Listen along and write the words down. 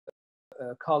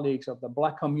colleagues of the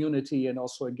Black community, and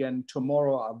also again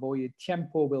tomorrow, Aboye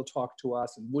Tiempo will talk to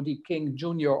us, and Woody King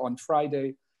Jr. on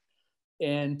Friday.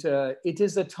 And it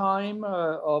is a time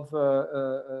of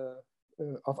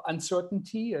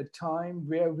uncertainty, a time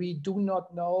where we do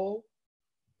not know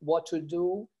what to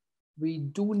do. We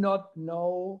do not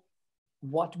know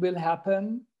what will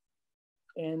happen.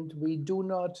 And we do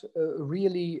not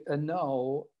really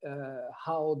know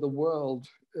how the world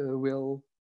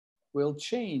will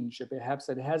change. Perhaps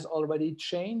it has already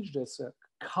changed. There's a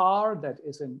car that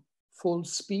is in full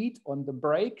speed on the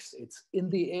brakes. It's in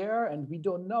the air, and we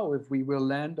don't know if we will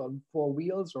land on 4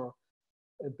 wheels or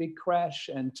a big crash.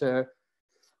 And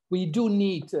we do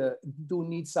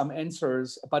need some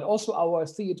answers, but also our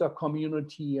theater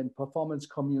community and performance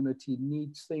community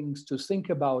needs things to think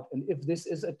about. And if this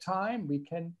is a time we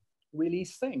can really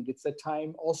think, it's a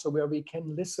time also where we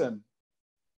can listen.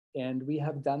 And we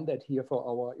have done that here for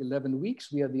our 11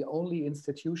 weeks. We are the only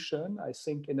institution, I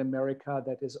think, in America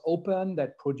that is open,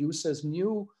 that produces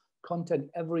new content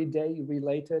every day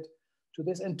related to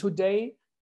this. And today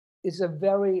is a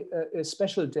very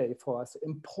special day for us,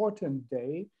 important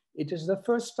day. It is the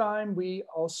first time we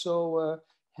also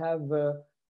have a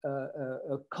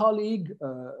colleague,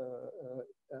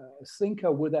 a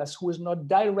thinker with us who is not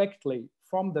directly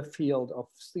from the field of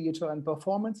theater and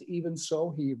performance. Even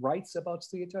so, he writes about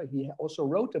theater. He also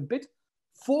wrote a bit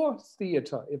for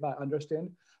theater, if I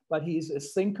understand, but he is a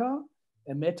thinker,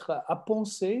 a maître à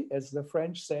penser, as the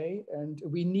French say, and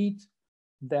we need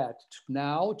that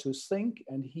now to think,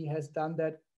 and he has done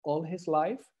that all his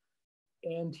life.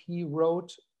 And he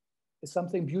wrote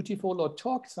something beautiful, or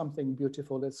talked something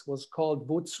beautiful. This was called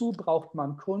Wozu braucht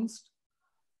man Kunst?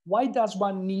 Why does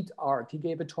one need art? He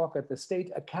gave a talk at the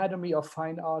State Academy of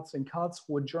Fine Arts in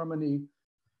Karlsruhe, Germany,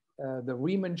 the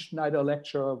Riemenschneider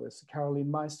lecture with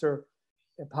Caroline Meister,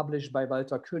 published by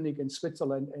Walter König in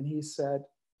Switzerland. And he said,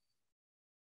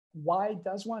 why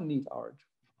does one need art?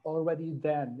 Already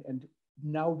then, and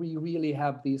now we really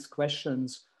have these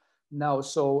questions now.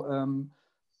 So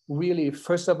really,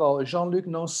 first of all, Jean-Luc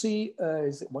Nancy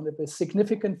is one of the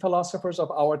significant philosophers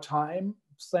of our time.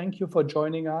 Thank you for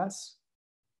joining us.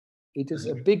 It is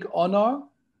a big honor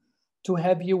to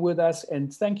have you with us. And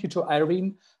thank you to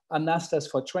Irene Anastas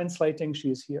for translating.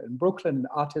 She is here in Brooklyn, an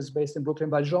artist based in Brooklyn.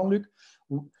 But Jean-Luc,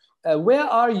 where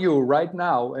are you right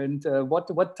now? And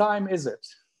what time is it?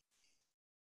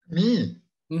 Me?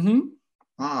 Mm-hmm.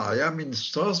 I am in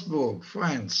Strasbourg,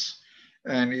 France.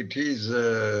 And it is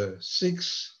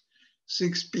 6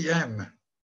 p.m.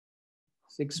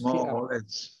 6 p.m. More or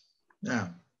less. Yeah.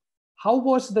 How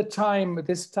was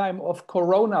this time of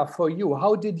Corona for you?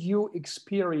 How did you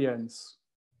experience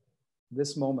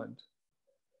this moment?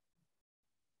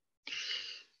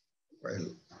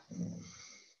 Well,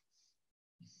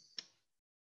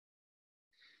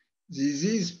 this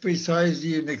is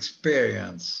precisely an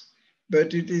experience,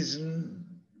 but it is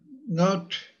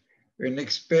not an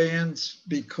experience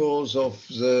because of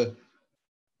the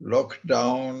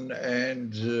lockdown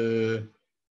and the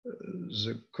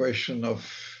question of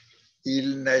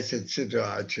illness,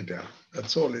 etc., etc.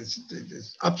 That's all. It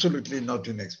is absolutely not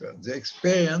an experience. The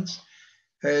experience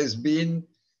has been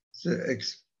the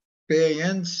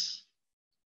experience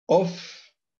of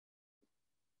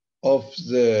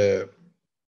the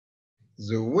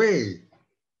way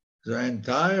the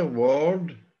entire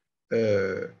world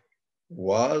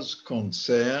was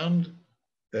concerned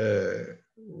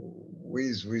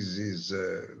with this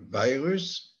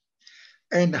virus,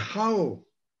 and how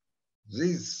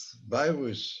this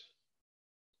virus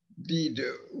did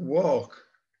work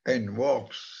and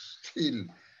works still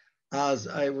as,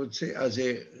 I would say, as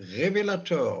a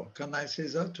revelator. Can I say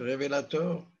that?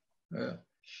 Revelator?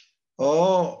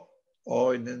 Or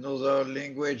in another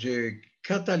language, a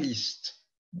catalyst,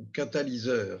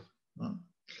 catalyzer,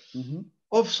 mm-hmm.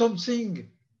 of something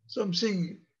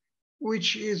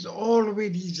which is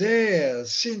already there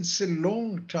since a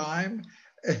long time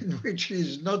and which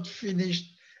is not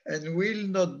finished and will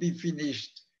not be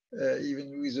finished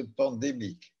even with a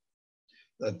pandemic.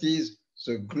 That is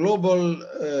the global,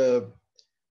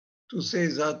 to say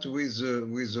that with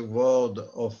the word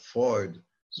of Freud,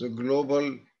 the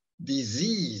global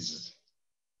disease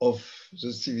of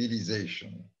the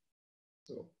civilization.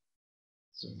 So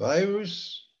the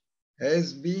virus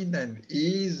has been and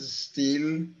is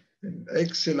still an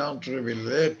excellent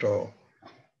revelator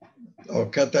or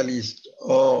catalyst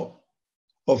of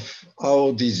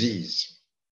our disease.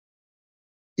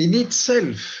 In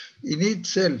itself,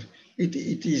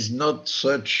 it is not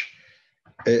such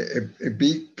a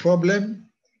big problem.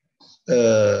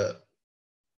 And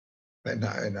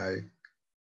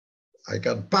I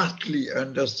can partly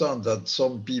understand that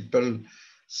some people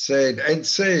said, and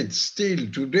said still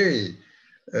today,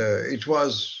 it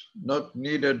was not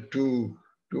needed to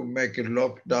make a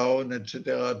lockdown,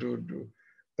 etc.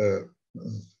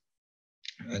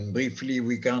 And briefly,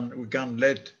 we can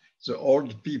let the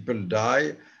old people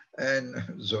die, and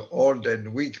the old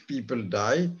and weak people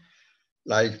die,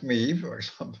 like me, for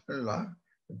example,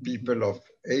 people of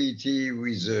 80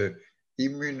 with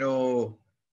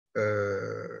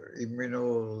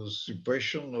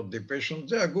immunosuppression or depression,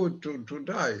 they are good to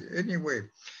die anyway.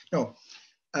 No,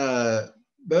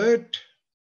 but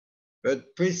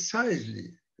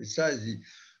precisely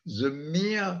the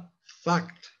mere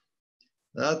fact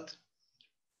that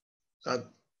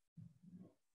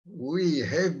we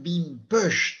have been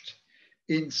pushed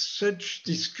in such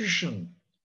discussion,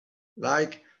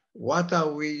 like what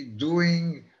are we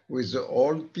doing with the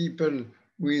old people,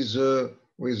 with the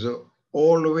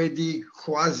already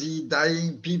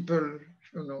quasi-dying people,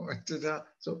 etc.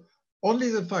 So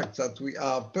only the fact that we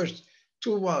are pushed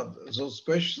toward those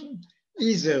questions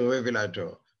is a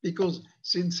revelator, because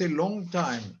since a long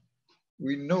time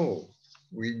we know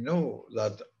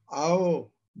that our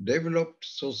developed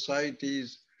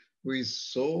societies with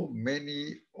so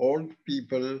many old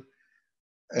people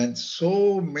and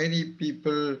so many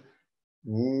people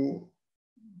who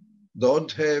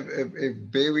don't have a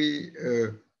very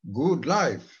good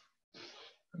life.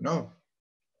 No,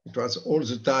 it was all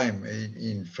the time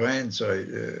in France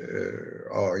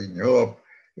or in Europe,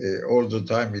 all the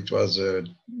time it was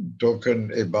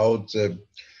talking about,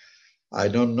 I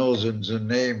don't know the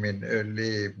name, in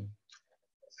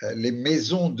les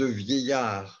maisons de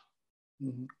vieillards.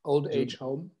 Old age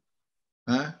home.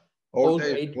 Hein? Old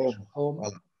age home.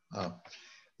 Voilà.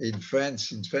 In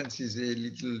France is a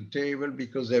little terrible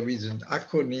because there is an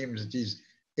acronym that is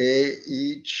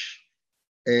EEHAP,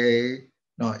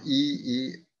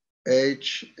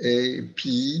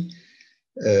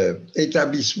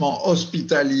 établissement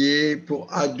hospitalier pour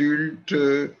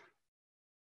adultes,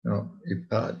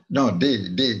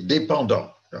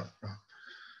 dépendants.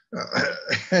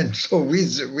 And so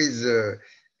with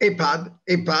EHPAD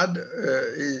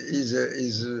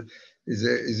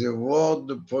is a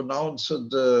word pronounced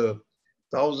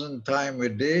 1,000 times a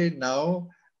day now,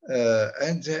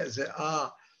 and there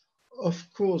are,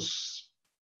 of course,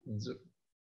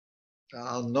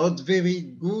 are not very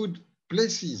good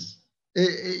places.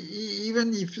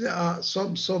 Even if there are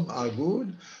some are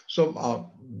good, some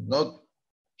are not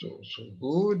so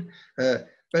good,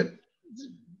 but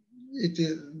it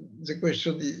is, the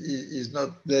question is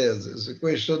not there. The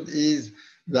question is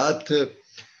that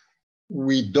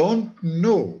we don't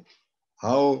know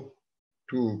how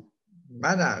to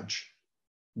manage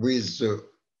with the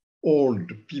old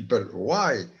people.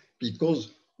 Why?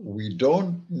 Because we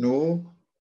don't know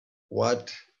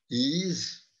what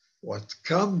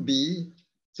can be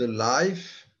the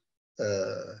life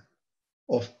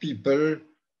of people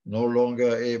no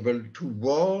longer able to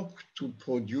work, to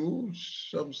produce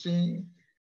something,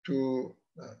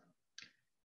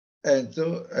 and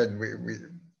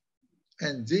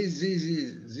this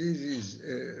is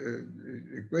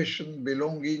a question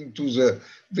belonging to the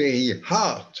very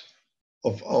heart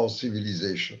of our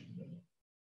civilization.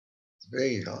 It's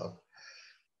very hard.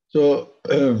 So,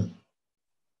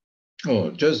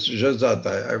 just that.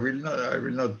 I will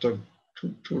not talk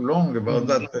too long about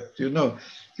that. But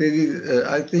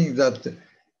I think that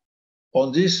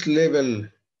on this level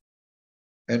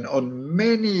and on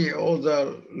many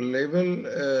other levels,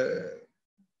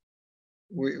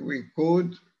 we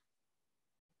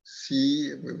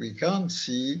can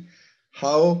see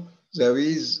how there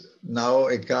is now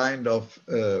a kind of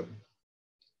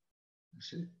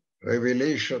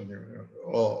revelation,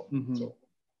 so.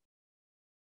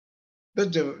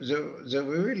 But the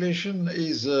revelation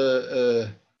is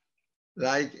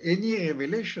like any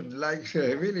revelation, like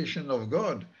the revelation of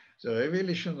God. The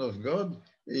revelation of God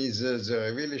is the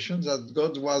revelation that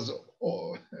God was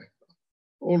all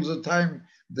the time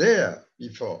there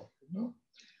before.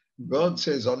 God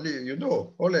says only,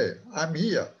 Ole, I'm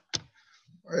here.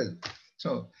 Well,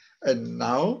 so, and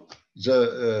now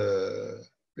the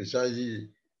precisely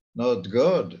not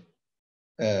God,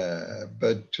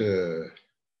 but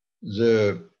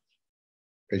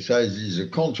precisely the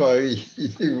contrary,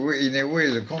 in a way,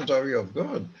 the contrary of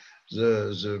God,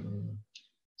 the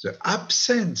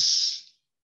absence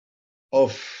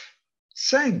of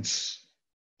sense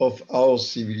of our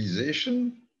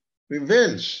civilization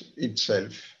reveals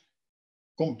itself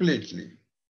completely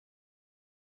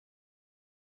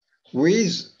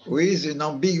with an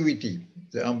ambiguity.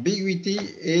 The ambiguity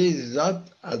is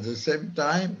that at the same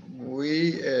time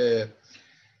we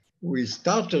we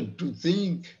started to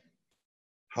think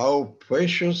how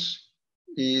precious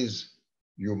is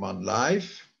human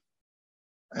life,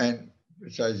 and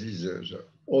precisely the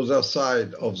other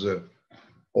side of the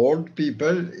old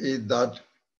people is that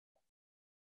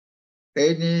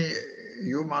any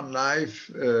human life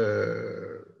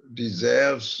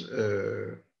deserves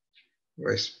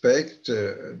respect,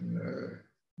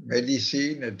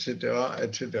 medicine, etc.,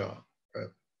 etc.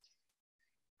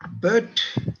 But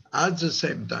at the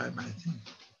same time, I think,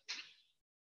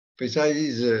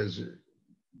 precisely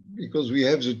because we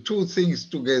have the two things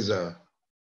together.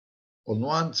 On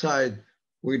one side,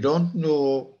 we don't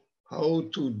know how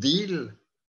to deal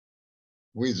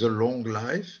with a long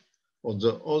life. On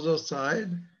the other side,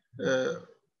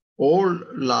 all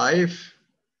life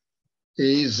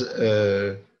is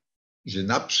an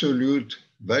absolute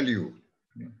value.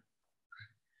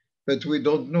 But we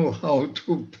don't know how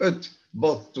to put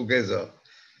both together.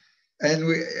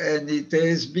 And it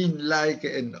has been like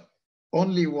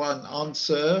only one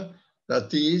answer,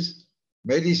 that is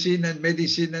medicine and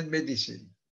medicine and medicine.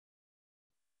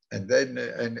 And then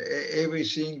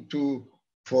everything to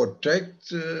protect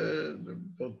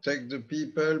the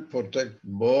people, protect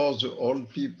more the old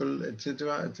people,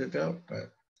 etc., etc.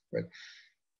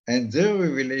 And the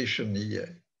revelation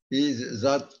here is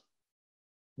that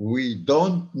we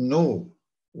don't know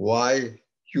why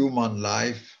human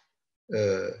life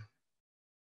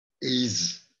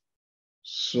is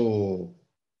so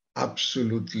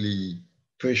absolutely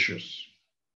precious.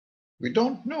 We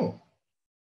don't know.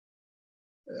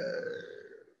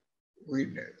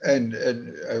 And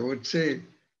I would say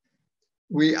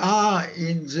we are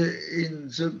in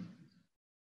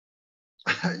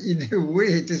a way,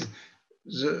 it is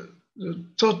the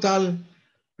total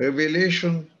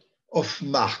revelation of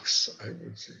Marx, I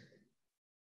would say,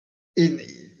 in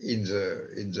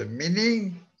the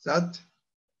meaning that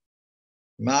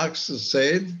Marx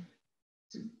said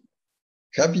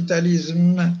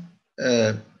capitalism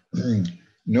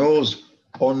knows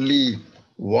only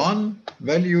one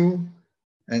value,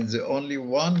 and the only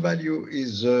one value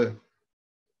is the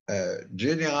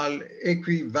general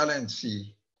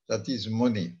equivalency, that is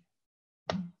money.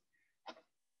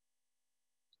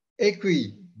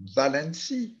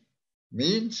 Equivalency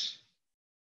means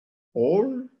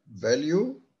all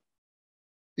value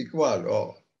equal,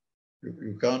 or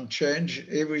you can't change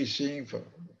everything.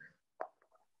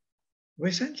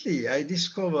 Recently, I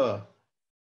discovered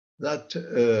that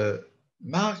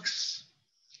Marx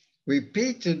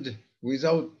repeated,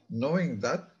 without knowing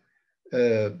that,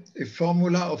 a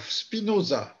formula of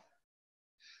Spinoza.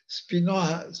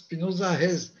 Spinoza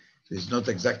has, it's not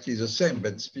exactly the same,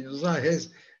 but Spinoza has,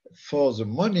 for the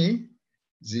money,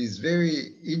 this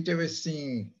very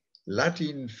interesting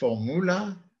Latin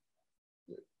formula,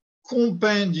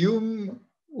 compendium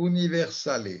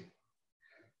universale.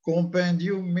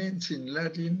 Compendium means in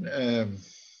Latin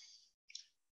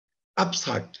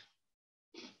abstract.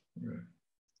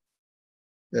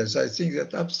 Yes, I think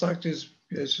that abstract is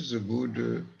a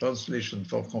good translation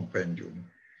for compendium.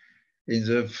 In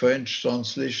the French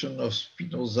translation of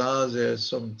Spinoza, there's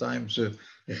sometimes a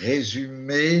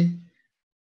résumé.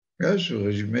 Yes, a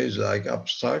résumé is like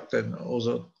abstract, and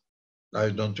other, I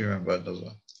don't remember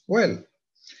another. Well,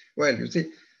 you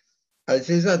see, I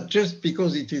say that just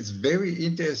because it is very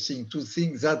interesting to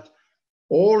think that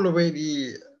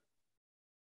already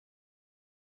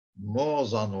more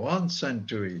than 1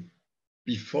 century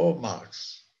before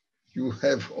Marx, you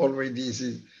have already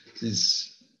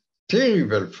this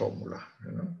terrible formula,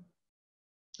 you know,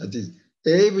 that is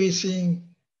everything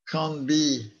can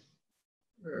be,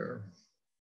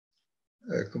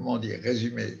 comment dire,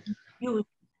 résumé.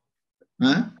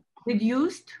 Hein?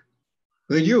 Reduced?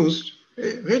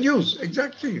 Reduce,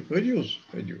 exactly, reduce.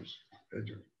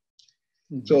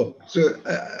 So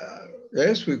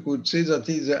yes, we could say that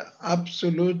is an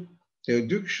absolute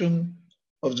reduction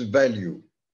of the value.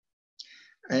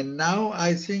 And now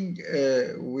I think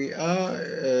we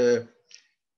are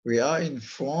in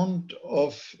front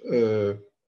of a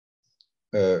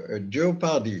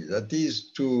jeopardy, that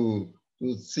is to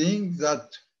think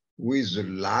that with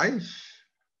life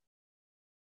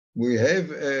we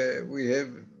have a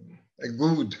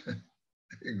good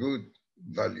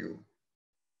value.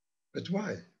 But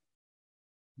why?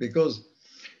 Because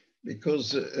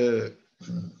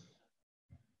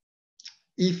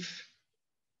if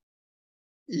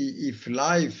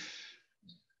life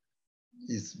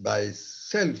is by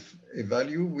self a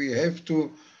value, we have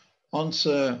to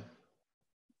answer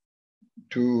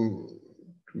to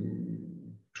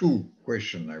two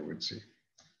questions, I would say.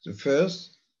 The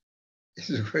first is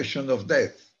the question of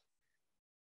death.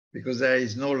 because there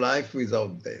is no life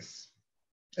without death.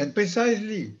 And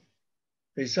precisely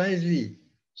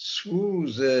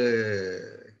through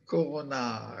the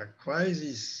corona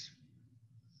crisis,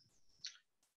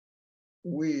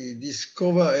 we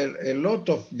discover a lot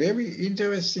of very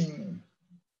interesting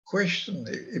questions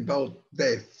about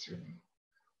death.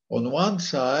 On one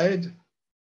side,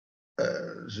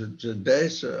 the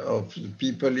death of the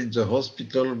people in the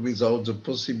hospital without the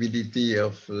possibility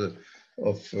of the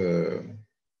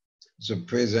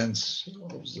presence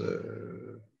of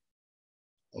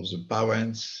the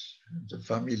parents, the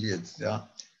family, etc.,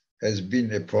 has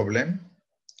been a problem,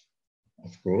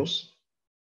 of course.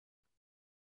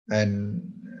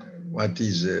 And what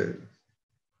is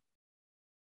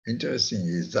interesting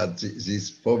is that this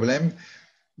problem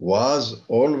was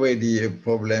already a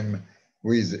problem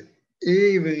with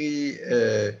every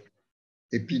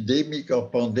epidemic or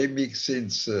pandemic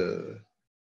since in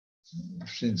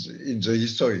the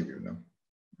history, you know.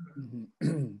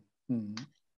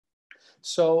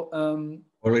 So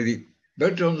already,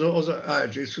 but on the other,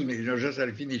 just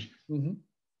I'll finish.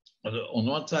 On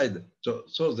one side,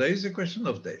 so there is a question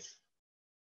of death.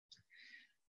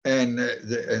 And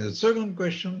the second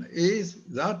question is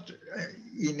that,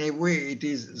 in a way, it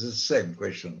is the same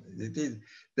question. It is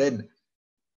then,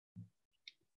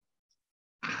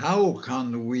 how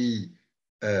can we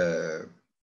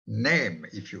name,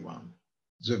 if you want,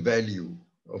 the value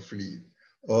of life,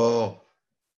 or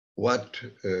what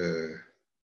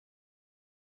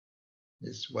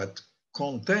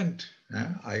content,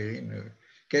 hein, Irene,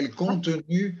 quel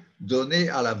contenu donner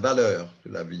à la valeur de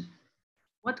la vie?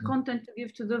 What content to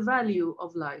give to the value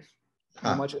of life?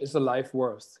 How much is the life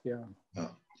worth? Yeah.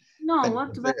 No, And,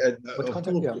 what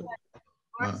content? Yeah.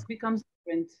 worth becomes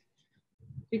different,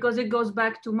 because it goes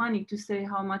back to money to say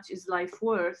how much is life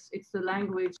worth. It's the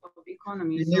language of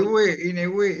economy. In a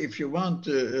way, if you want,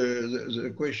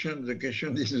 the question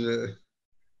is,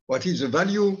 what is the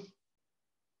value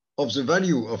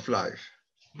of life?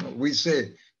 We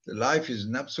say the life is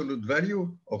an absolute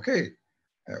value. Okay,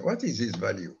 what is this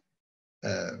value?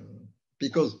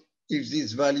 Because if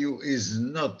this value is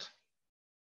not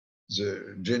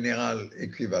the general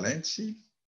equivalency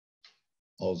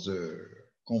or the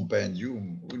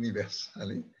compendium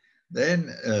universale, then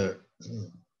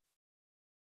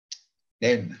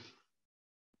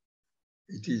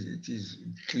it is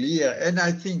clear. And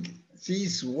I think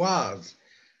this was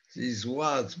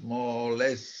more or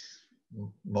less,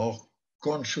 more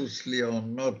consciously or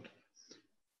not,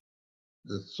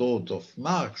 the thought of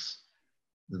Marx.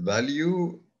 The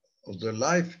value of the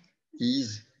life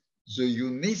is the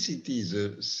unicity,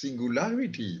 the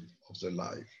singularity of the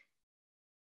life.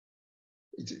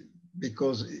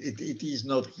 Because it is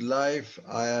not life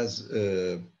as,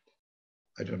 I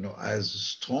don't know, as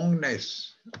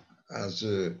strongness, as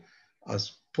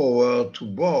power to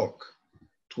work,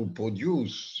 to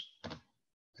produce.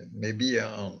 Maybe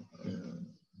of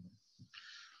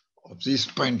this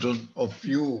point of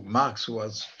view, Marx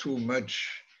was too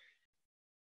much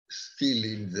still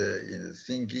in the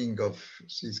thinking of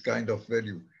this kind of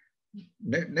value.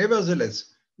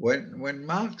 Nevertheless, when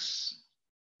Marx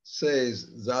says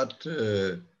that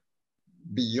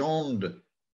beyond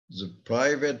the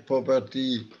private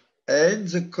property and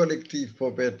the collective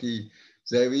property,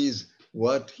 there is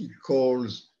what he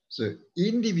calls the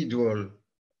individual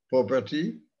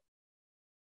property,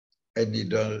 and it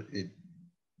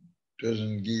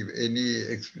doesn't give any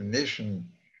explanation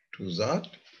to that,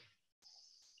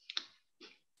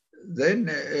 then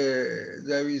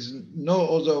there is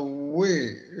no other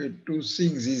way to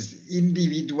think this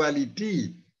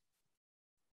individuality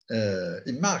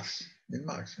in Marx,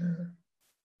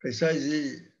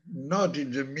 precisely not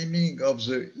in the meaning of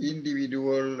the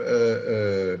individual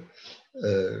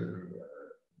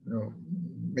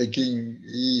making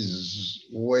his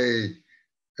way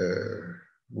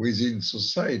within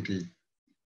society,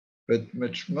 but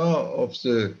much more of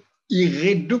the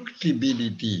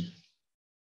irreductibility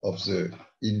of the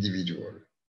individual.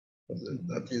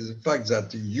 That is the fact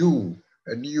that you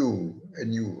and me,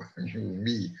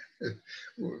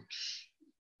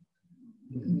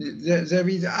 there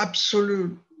is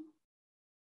absolute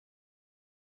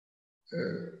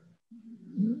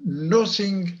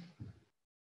nothing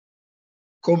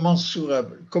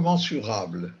commensurable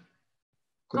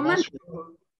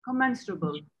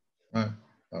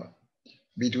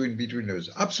between us.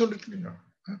 Absolutely no.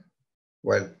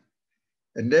 Well,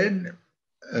 and then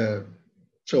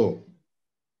so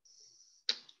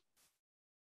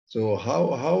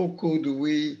how could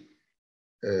we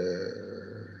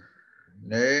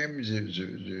name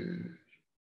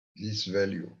this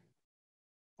value?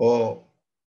 Or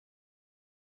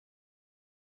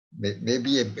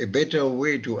maybe a better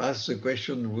way to ask the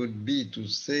question would be to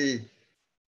say,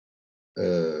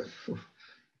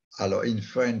 alors in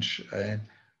French,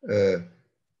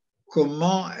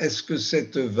 comment est-ce que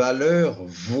cette valeur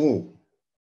vaut?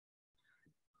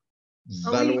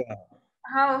 Valoir.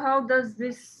 How does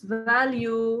this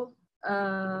value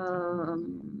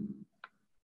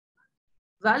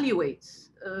evaluates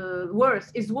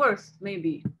worth, is worth,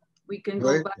 maybe we can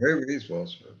go back. Where is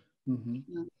worth?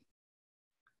 Mm-hmm.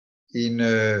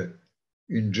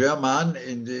 In German,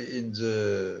 in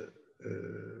the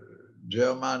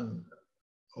German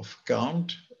of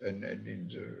Kant, and in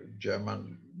the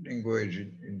German language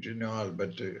in general,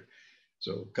 but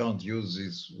so Kant uses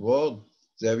this word,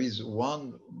 there is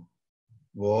one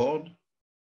word,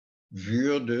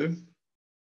 Würde,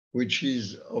 which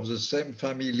is of the same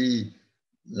family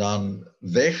than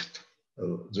Wert.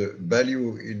 The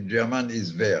value in German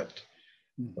is Wert.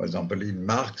 For example, in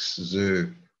Marx, the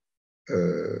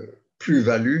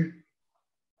plus-value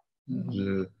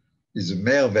is the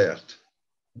Mehrwert.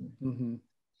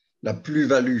 La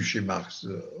plus-value chez Marx,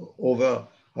 over,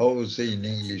 how to say in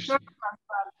English?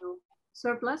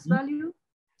 Surplus value?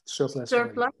 Surplus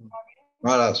Surplus value.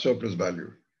 Voilà, surplus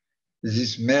value. This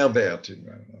is Mehrwert.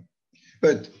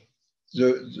 But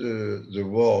the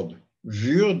word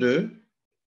Würde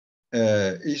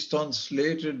is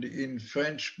translated in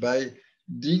French by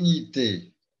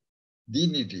dignité.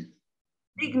 Dignity.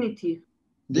 Dignity.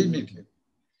 Dignity.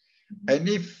 And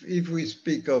if we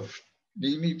speak of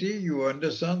dignity, you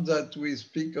understand that we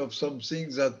speak of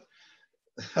something that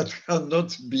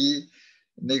cannot be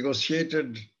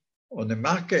negotiated on the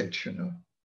market, you know.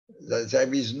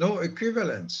 There is no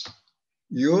equivalence.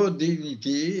 Your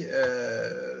dignity,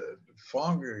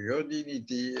 Frank, your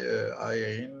dignity,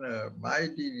 Irene, my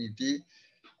dignity,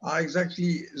 are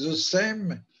exactly the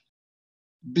same,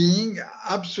 being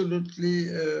absolutely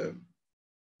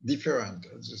different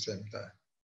at the same time.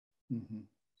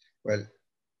 Well,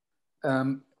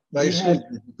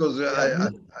 because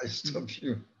I stopped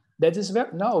you. That is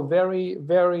very,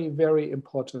 very, very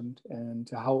important. And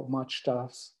how much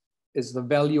is the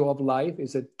value of life?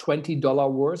 Is it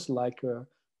 $20 worth, like the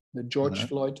George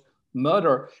Floyd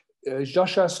murder?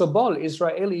 Joshua Sobol,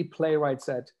 Israeli playwright,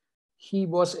 said he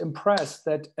was impressed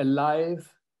that a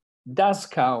life does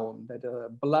count, that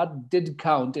blood did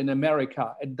count in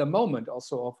America at the moment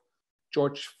also of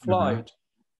George Floyd.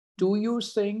 Do you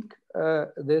think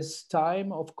this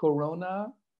time of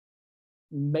Corona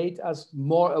made us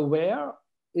more aware?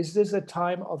 Is this a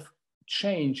time of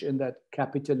change in that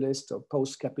capitalist or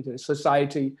post-capitalist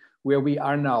society where we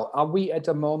are now? Are we at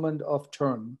a moment of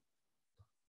turn?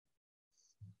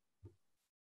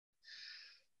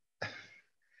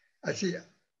 I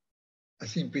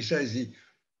think precisely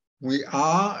we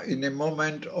are in a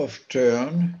moment of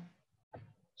turn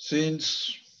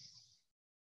since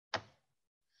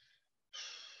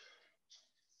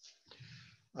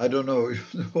I don't know,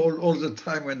 all the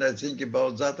time when I think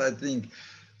about that, I think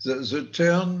the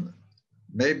turn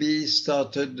maybe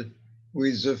started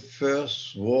with the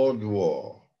First World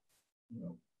War.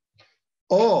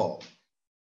 Or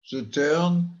the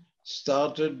turn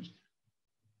started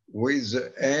with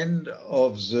the end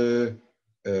of the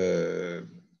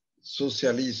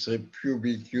Socialist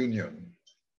Republic Union.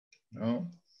 No?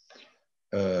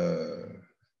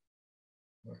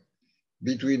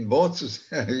 Between both,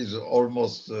 there is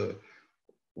almost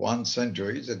 1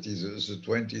 century, that is the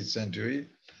 20th century.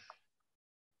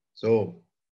 So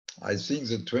I think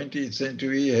the 20th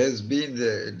century has been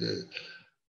the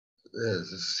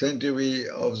century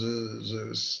of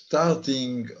the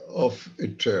starting of a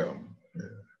turn.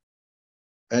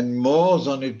 And more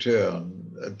than a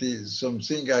turn. That is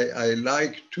something I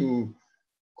like to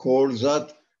call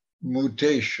that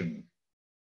mutation.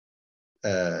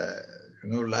 You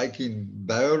know, like in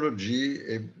biology,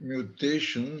 a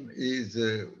mutation is,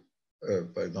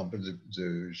 for example,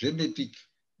 the genetic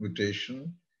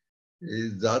mutation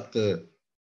is that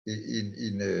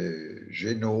in a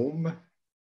genome,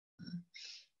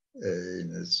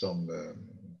 in some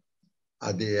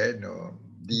ADN or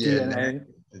DNA.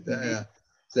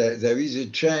 There is a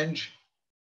change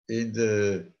in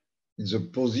the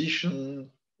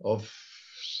position of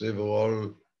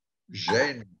several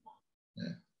genes.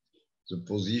 The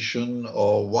position,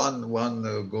 or one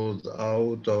goes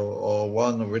out, or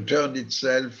one returns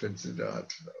itself, etc.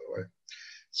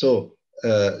 So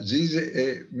this is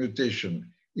a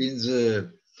mutation in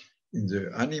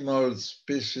the animal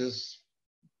species.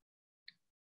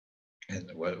 And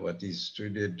what is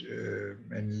studied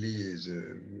mainly is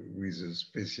with a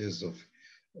species of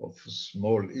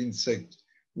small insects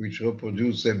which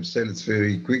reproduce themselves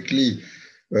very quickly.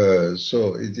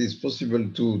 So it is possible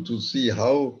to see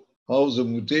how the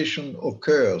mutation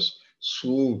occurs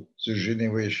through the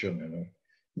generation. You know.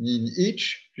 In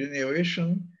each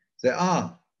generation, there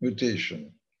are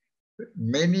mutations.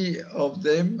 Many of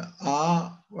them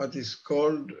are what is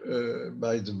called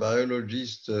by the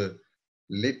biologist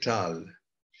lethal.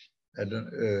 I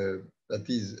don't, that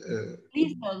is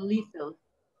lethal.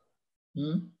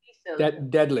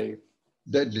 Deadly.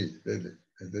 Deadly,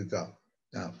 lethal.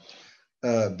 Yeah.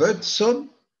 But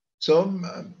some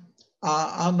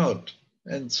are not,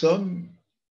 and some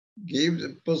give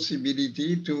the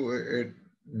possibility to a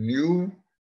new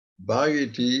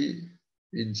variety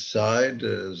inside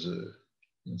the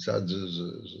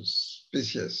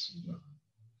species.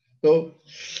 So,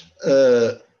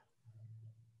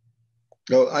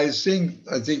 so I think,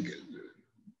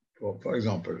 for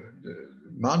example,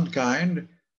 mankind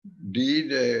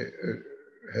did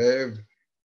have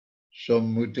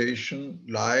some mutation,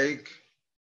 like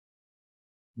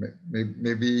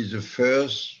maybe the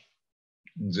first,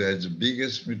 the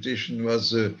biggest mutation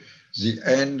was the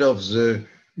end of the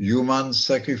human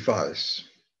sacrifice,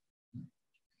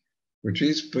 which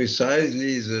is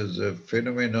precisely the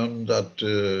phenomenon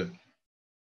that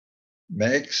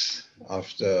makes,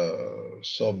 after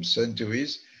some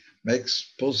centuries,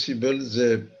 makes possible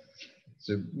the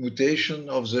mutation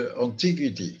of the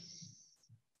antiquity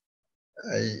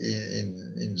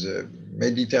in the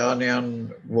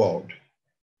Mediterranean world.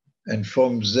 And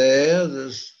from there,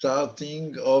 the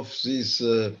starting of this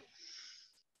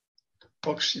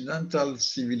Occidental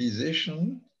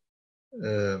civilization,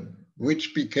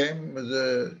 which became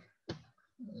the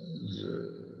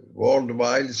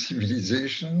worldwide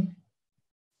civilization,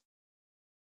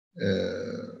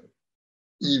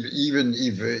 even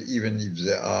if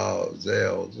there are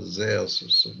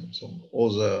some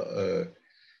other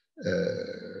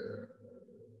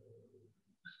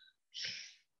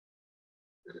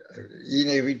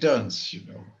inheritance, you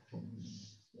know,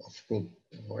 of course,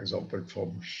 for example,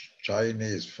 from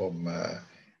Chinese, from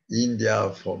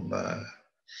India, from a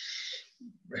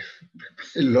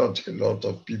lot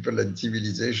of people and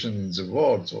civilization in the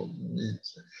world, so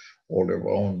it's all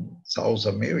around South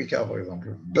America, for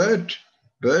example. But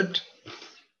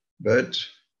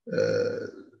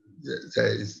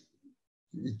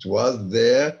it was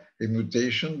there a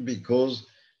mutation because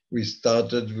we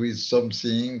started with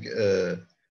something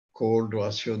called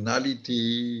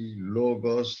rationality,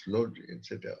 logos, logic,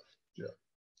 etc. Yeah.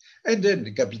 And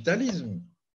then capitalism.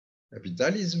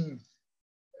 Capitalism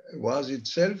was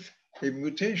itself a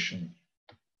mutation.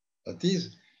 That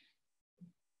is,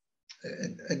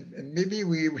 and maybe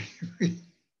we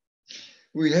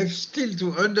have still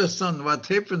to understand what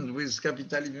happened with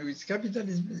capitalism. With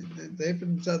capitalism, it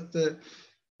happens that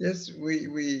yes,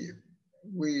 we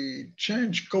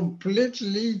change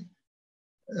completely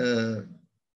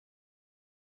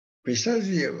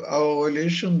precisely our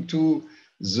relation to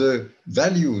the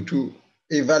value, to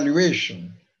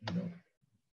evaluation. You know.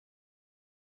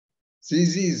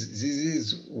 This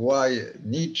is why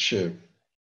Nietzsche,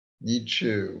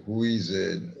 who is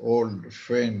an old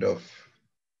friend of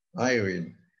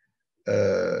Irene,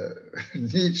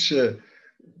 Nietzsche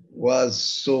was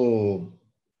so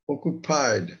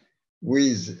occupied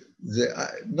with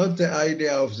not the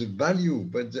idea of the value,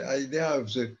 but the idea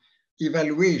of the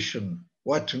evaluation.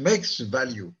 What makes the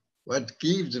value? What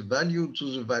gives the value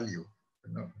to the value?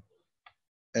 You know?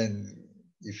 And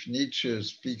if Nietzsche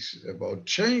speaks about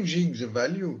changing the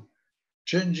value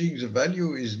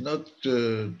is not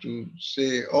to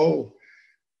say, oh,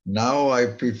 now I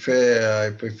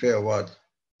prefer what?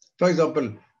 For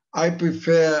example, I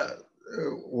prefer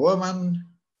woman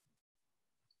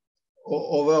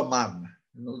over man.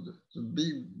 You know, the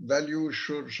big value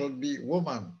should be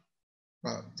woman.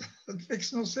 Well, that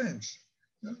makes no sense.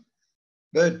 You know?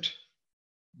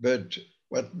 But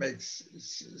what makes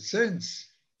sense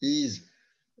is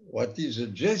what is a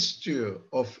gesture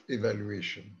of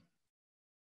evaluation.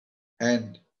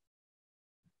 And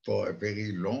for a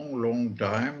very long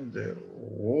time, the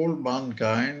whole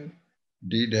mankind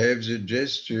did have the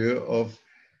gesture of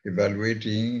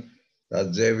evaluating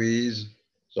that there is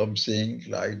something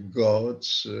like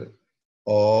gods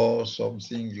or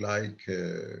something like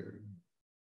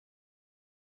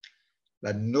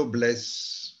la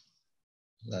noblesse.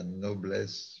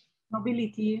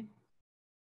 Nobility.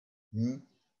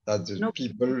 That the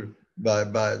people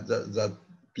that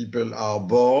people are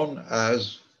born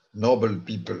as noble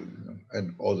people, you know,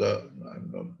 and other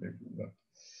not people.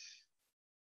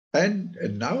 And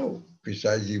now,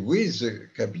 precisely with the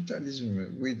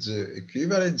capitalism, with the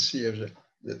equivalency of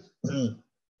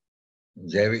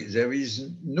There is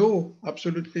no,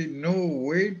 absolutely no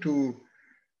way to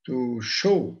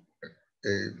show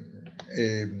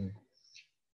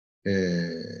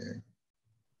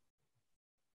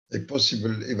a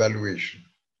possible evaluation.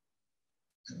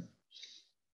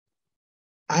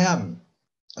 I am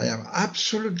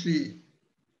absolutely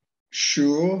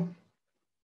sure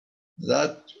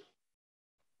that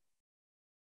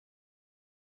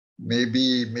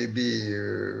maybe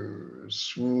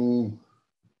through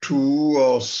 2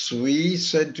 or 3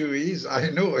 centuries, I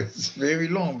know it's very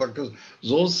long because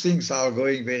those things are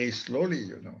going very slowly,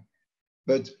 you know,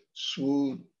 but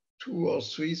through 2 or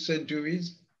 3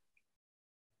 centuries,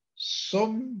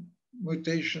 some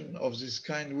mutation of this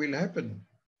kind will happen.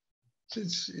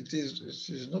 It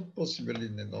is not possible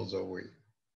in another way.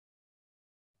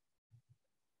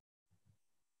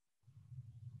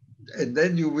 And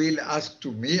then you will ask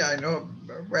to me, I know,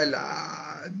 well,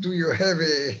 do you have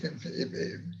a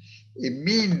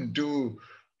mean to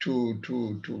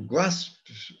grasp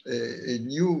a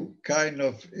new kind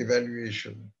of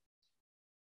evaluation?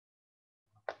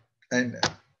 And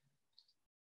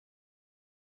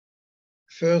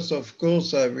first, of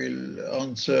course, I will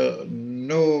answer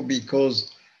no,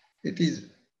 because it is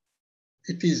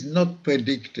not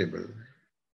predictable.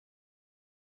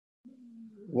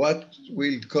 What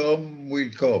will come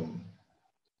will come.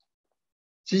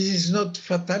 This is not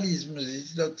fatalism.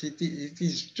 It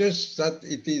is just that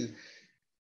it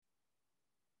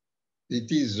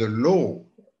is the law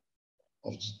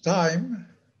of the time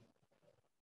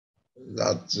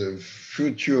that the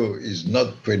future is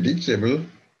not predictable.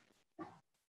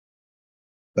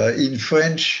 In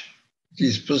French, it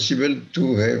is possible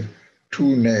to have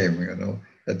 2 names, you know.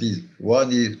 That is,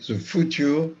 one is the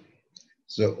future,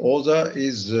 the other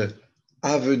is the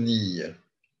avenir.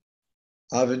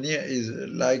 Avenir is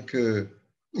like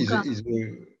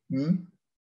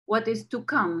What is to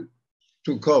come?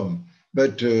 To come.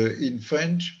 But in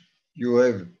French, you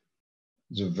have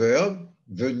the verb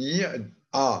venir and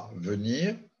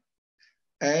venir,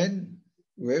 and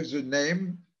you have the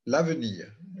name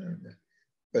l'avenir.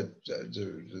 But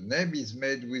the name is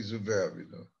made with the verb, you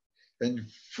know. And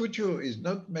future is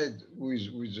not made with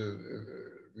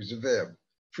the verb.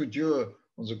 Future,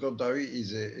 on the contrary,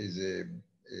 is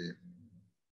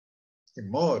a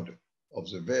mode of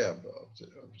the verb, of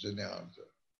the noun.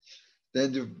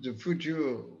 Then the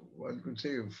future, one could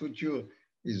say, a future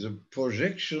is a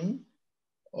projection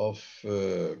of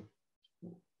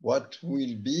what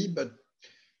will be, but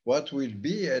what will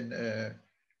be and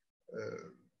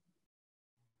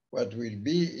what will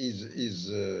be is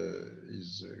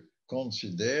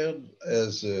considered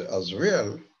as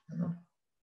real, you know.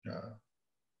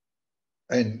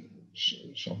 And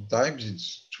sometimes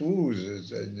it's true.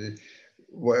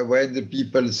 When the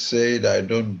people said, I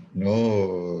don't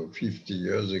know, 50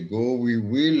 years ago, we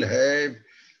will have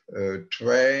a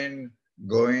train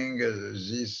going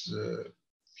this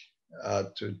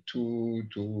at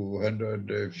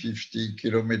 250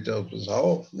 kilometers per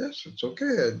hour. Yes, it's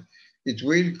okay. It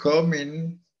will come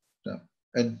in.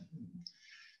 And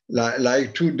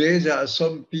like today, there are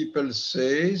some people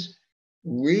say,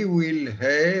 we will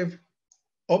have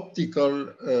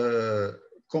optical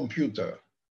computer,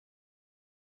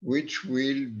 which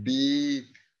will be,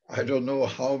 I don't know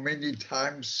how many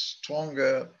times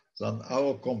stronger than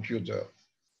our computer.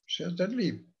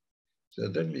 Certainly,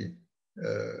 certainly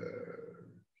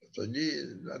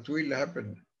that will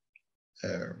happen.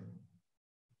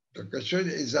 The question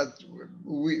is that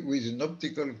with an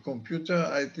optical computer,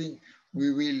 I think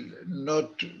we will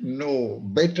not know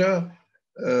better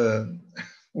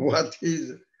what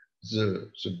is the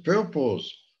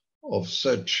purpose of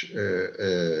such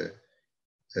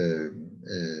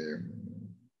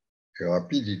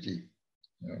rapidity.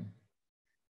 You know?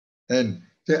 And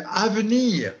the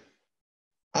avenir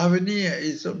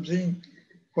is something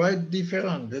quite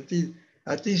different. That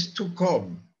is to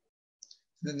come.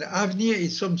 And the avenir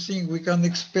is something we can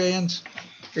experience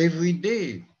every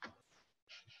day.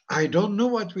 I don't know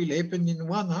what will happen in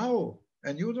 1 hour,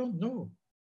 and you don't know.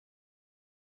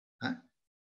 Huh?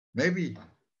 Maybe,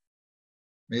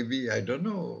 I don't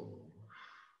know.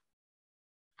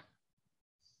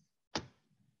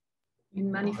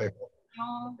 I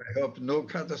hope no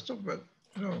catastrophe, but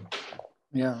no.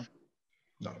 Yeah.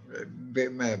 No,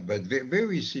 but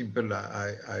very simple.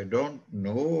 I don't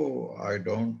know. I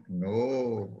don't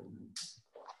know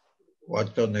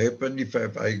what can happen if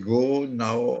I go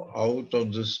now out on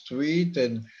the street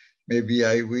and maybe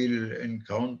I will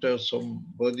encounter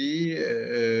somebody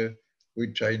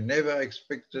which I never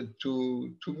expected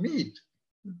to meet.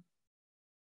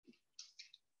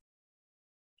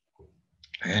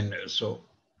 And so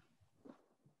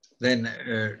then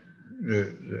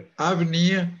the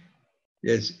avenir,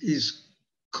 yes, is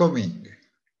coming.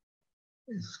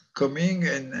 It's coming,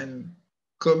 and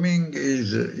coming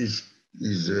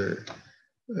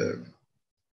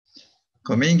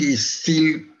coming is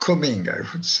still coming, I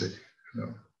would say. You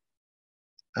know?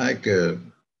 Like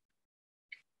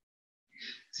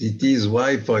it is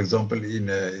why, for example, in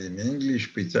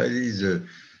English, precisely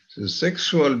the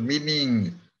sexual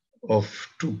meaning of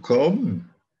to come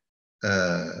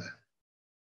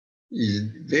is a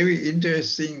very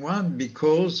interesting one,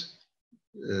 because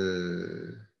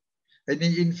and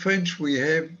in French we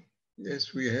have,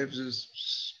 yes, we have this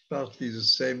partly the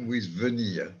same with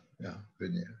venir. Yeah,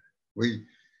 venir. Oui,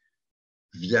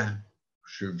 viens,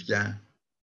 je viens.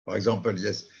 For example,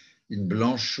 yes, in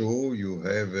Blanchot you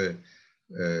have a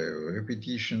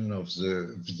repetition of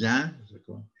the vient,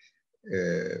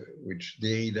 which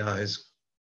Derrida has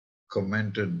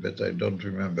commented, but I don't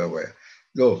remember where.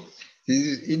 So this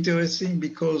is interesting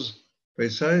because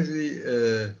precisely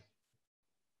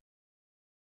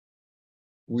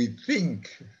we think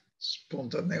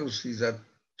spontaneously that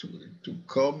to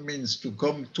come means to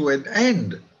come to an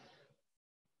end,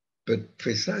 but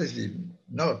precisely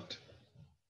not.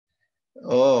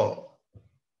 Or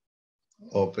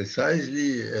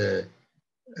precisely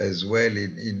as well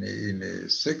in a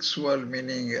sexual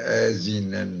meaning as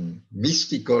in a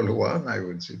mystical one, I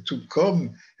would say. To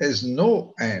come has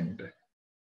no end.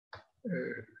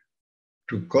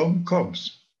 To come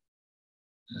comes.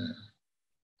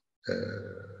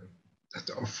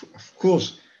 Of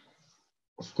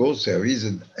course, there is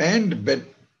an end, but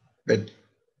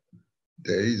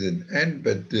there is an end,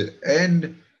 but the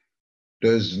end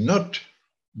does not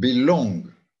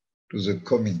belong to the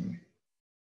coming.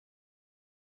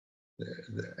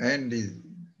 The end is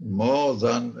more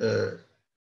than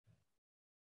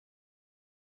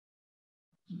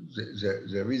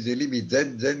there is a limit.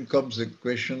 Then comes the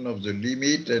question of the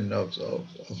limit and of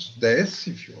death,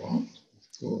 if you want,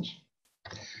 of course.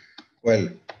 Well,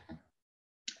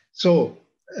 so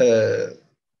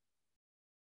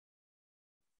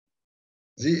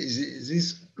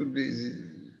this could be,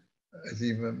 I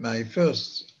think, my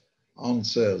first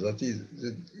answer. That is,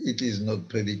 that it is not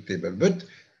predictable.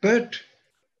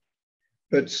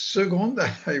 But second,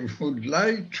 I would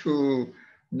like to,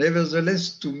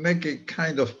 nevertheless, to make a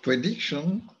kind of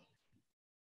prediction.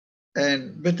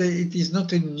 But it is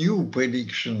not a new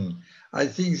prediction. I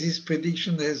think this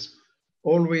prediction has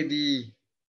already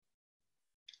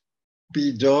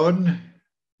been done.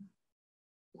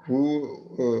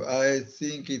 I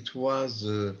think it was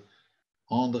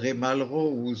André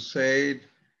Malraux who said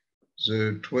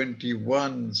the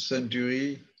 21st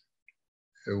century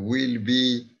will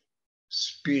be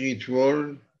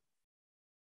spiritual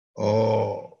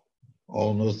or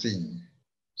nothing,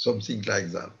 something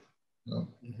like that. No?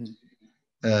 Mm-hmm.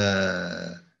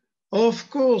 Of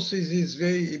course, it is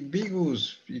very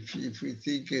ambiguous if we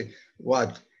think,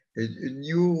 what, a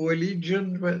new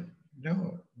religion? Well,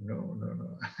 no.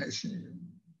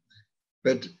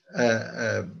 But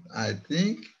I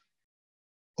think,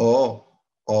 or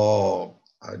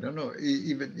I don't know,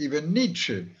 even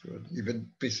Nietzsche,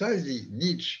 even precisely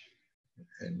Nietzsche.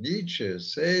 And Nietzsche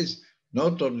says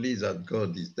not only that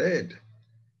God is dead,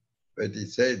 but he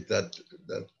said that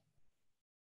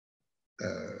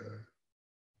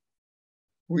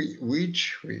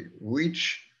which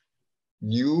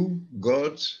new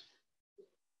gods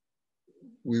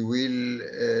we will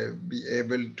be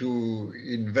able to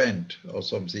invent, or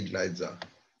something like that.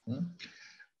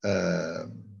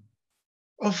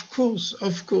 Of course,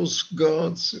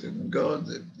 God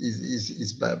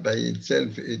is by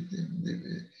itself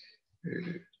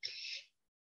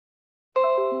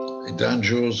a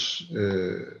dangerous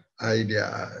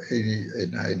idea,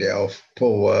 an idea of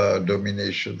power,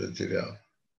 domination, etc.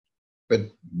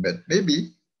 But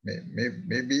maybe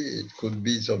it could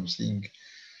be something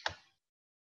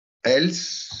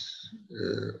else,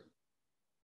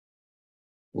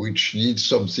 which needs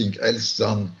something else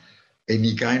than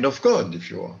any kind of God, if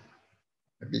you want.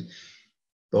 Maybe,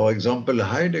 for example,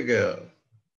 Heidegger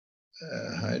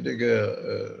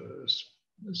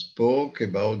spoke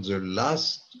about the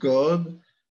last God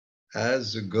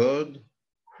as a God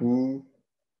who,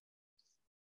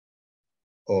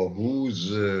 or whose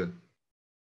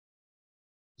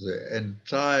the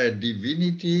entire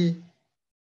divinity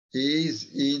is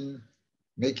in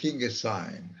making a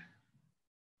sign.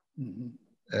 Mm-hmm.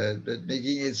 But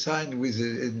making a sign with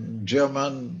a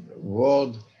German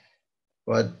word,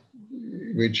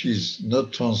 which is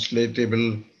not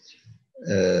translatable,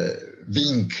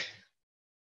 wink.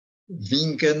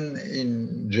 Winken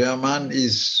in German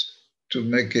is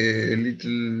make a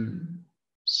little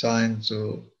sign,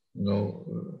 so you know,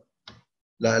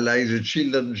 like the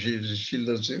children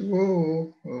say,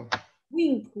 whoa, whoa.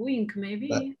 Wink,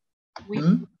 maybe. Wink.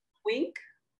 Hmm? Wink.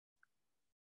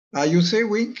 You say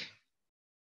wink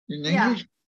in English?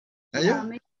 Yeah,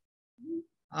 maybe.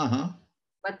 Uh-huh.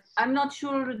 But I'm not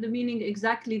sure the meaning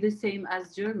exactly the same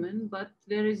as German, but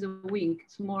there is a wink.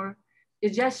 It's more a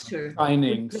gesture.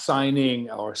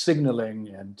 Signing or signaling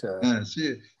and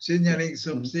signaling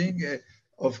something.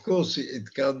 Of course,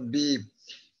 it can't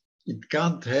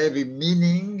have a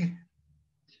meaning,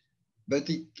 but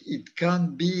it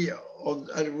can be on,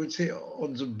 I would say,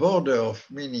 on the border of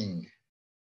meaning.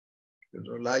 You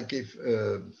know, like if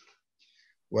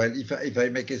I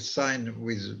make a sign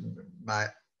with my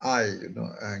eye, you know,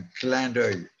 un clin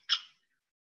d'œil.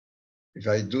 If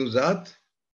I do that,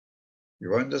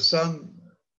 you understand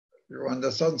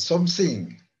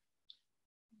something,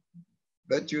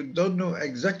 but you don't know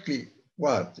exactly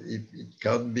what. It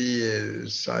can be a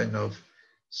sign of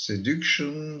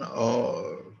seduction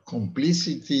or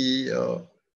complicity, or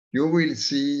you will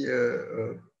see,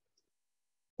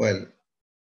 well,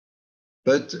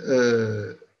 but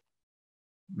the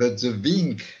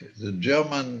wink, the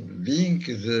German wink,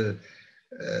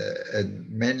 and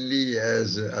mainly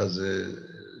as a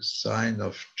sign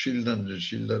of children, the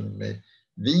children may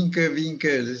winke,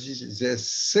 winke. This is they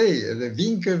say the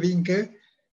winke, winke.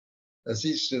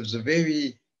 This is the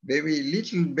very, very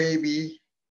little baby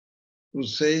who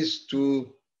says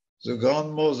to the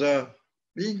grandmother,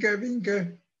 winke,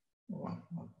 winke.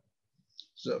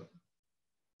 So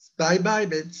bye bye,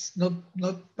 but it's not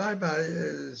bye bye.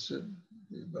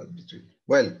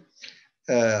 Well,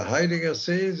 Heidegger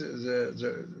says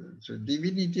the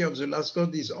divinity of the last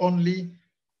God is only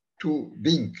to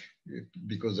wink,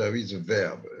 because there is a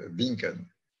verb, winken,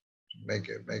 make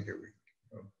a wink,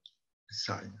 a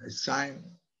sign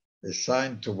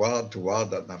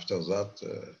toward, and after that,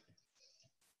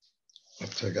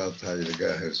 after that,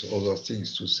 Heidegger has other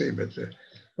things to say, but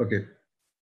okay.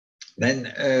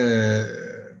 Then,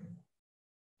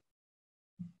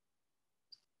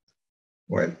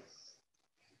 well,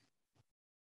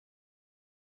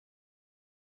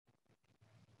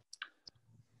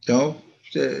 no,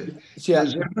 the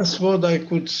last word I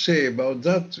could say about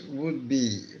that would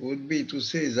be to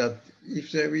say that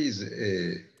if there is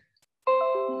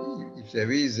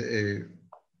a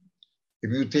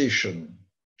mutation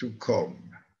to come,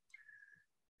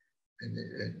 a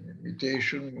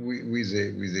mutation with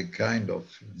a kind of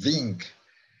wink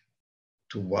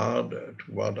toward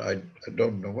I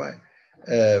don't know why.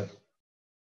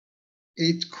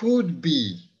 It could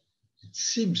be, it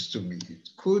seems to me, it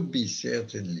could be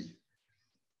certainly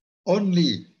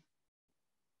only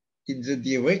in the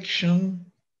direction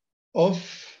of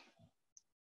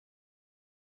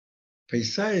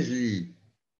precisely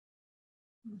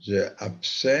the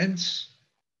absence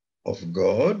of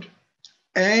God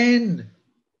and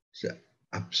the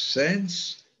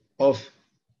absence of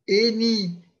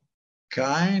any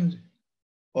kind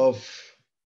of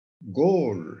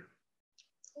goal,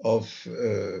 of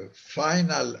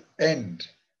final end,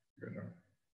 you know.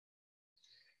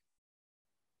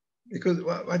 Because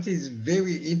what is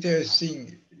very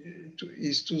interesting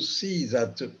is to see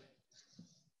that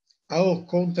our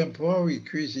contemporary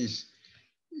crisis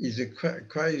is a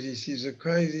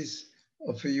crisis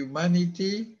of a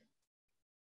humanity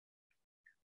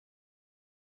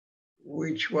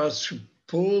which was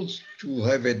supposed to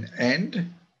have an end.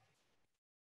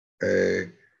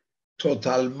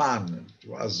 Total man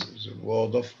was the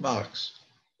word of Marx,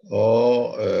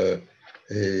 or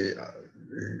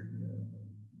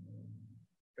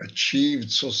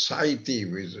achieved society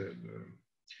with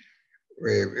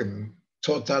a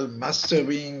total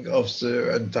mastering of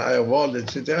the entire world,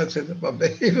 etc., etc. But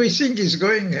everything is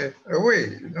going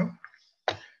away, you know.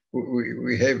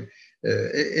 We have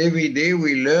every day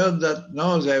we learn that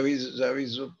no, there is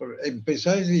and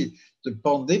precisely the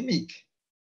pandemic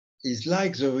is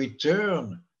like the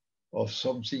return of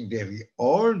something very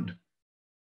old.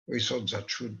 We thought that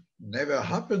should never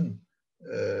happen.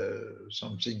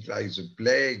 Something like the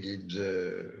plague in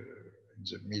the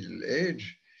Middle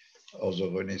Age or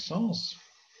the Renaissance.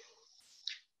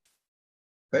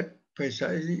 But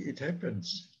precisely it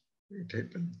happens. It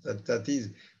happens. That is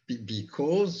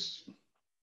because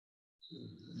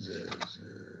the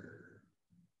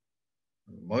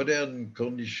modern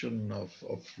condition of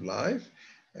life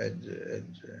and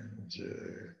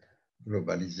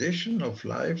globalization of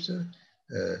life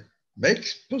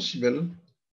makes possible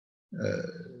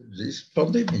this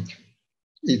pandemic.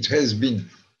 It has been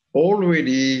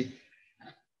already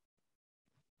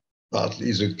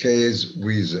partly the case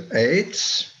with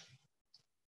AIDS,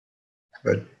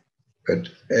 but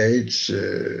AIDS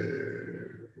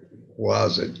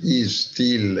was and is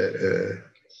still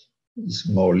is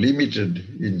more limited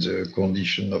in the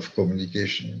condition of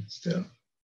communication still.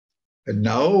 And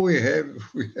now we have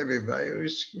a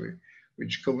virus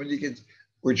which communicates,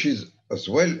 which is as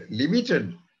well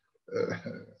limited,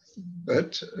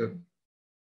 but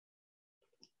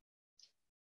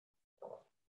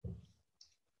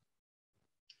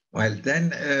well,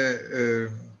 then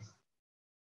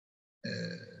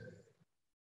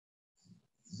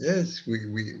yes,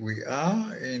 we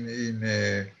are in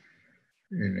a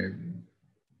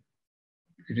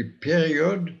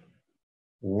period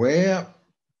where,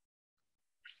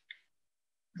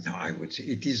 no, I would say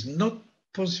it is not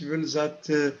possible that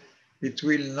it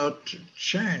will not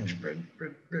change, but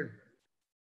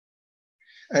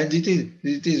and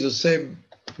it is the same,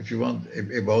 if you want,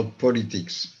 about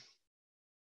politics.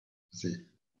 See,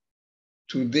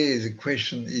 today the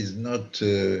question is not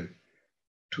to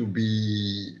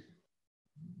be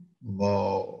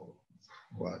more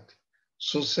what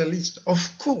socialist.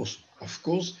 Of course,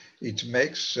 it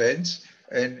makes sense,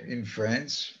 and in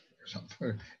France, for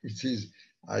example, it is.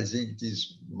 I think it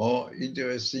is more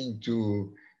interesting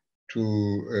to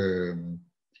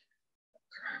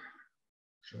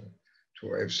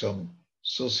have some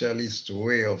socialist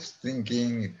way of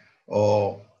thinking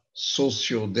or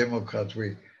socio-democrat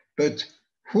way. But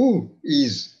who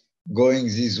is going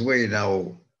this way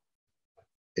now?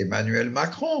 Emmanuel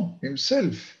Macron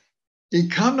himself. He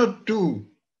cannot do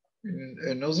in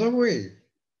another way.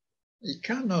 He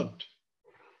cannot.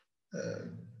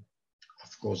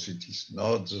 Of course, it is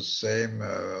not the same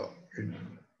in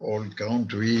all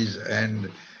countries,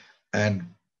 and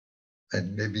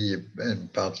maybe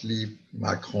and partly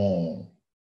Macron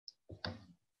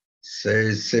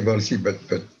says several things,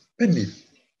 but mainly,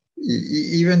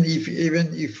 even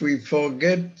if we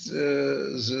forget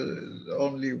the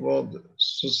only word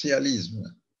socialism,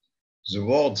 the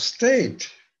word state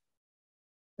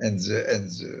and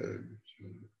the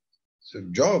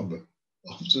job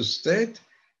of the state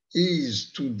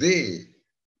is today,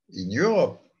 in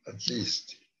Europe at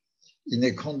least, in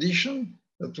a condition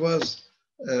that was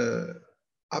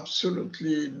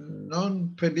absolutely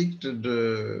non-predicted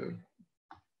 2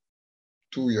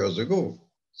 years ago,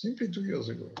 simply 2 years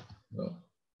ago. No.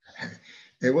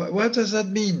 What does that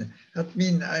mean?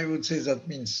 I would say that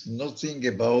means nothing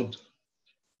about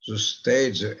the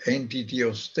state, the entity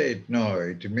of state. No,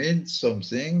 it means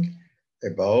something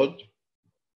about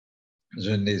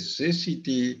the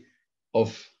necessity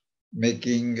of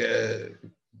making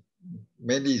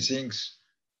many things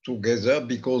together,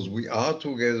 because we are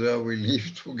together, we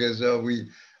live together, we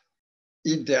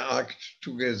interact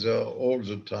together all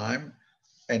the time,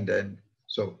 and then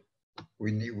so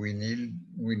we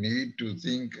need to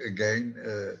think again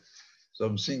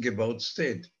something about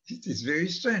state. It is very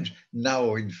strange.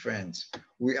 Now in France,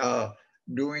 we are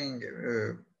doing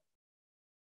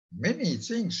many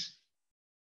things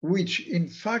which in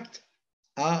fact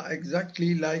are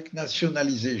exactly like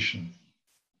nationalization,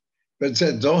 but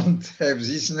they don't have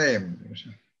this name.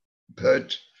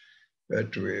 But I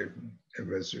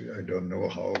don't know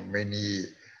how many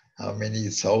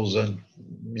thousand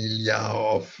milliards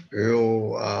of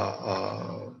euro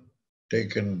are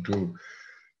taken to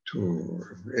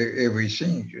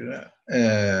everything, you know.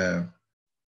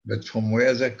 But from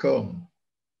where they come?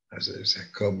 They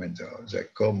come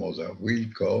or they will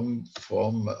come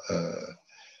from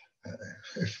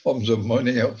the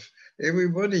money of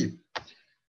everybody.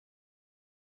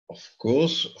 Of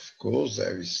course,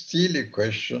 there is still a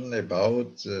question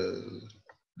about the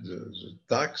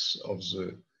tax of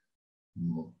the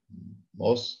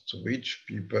most rich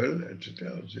people,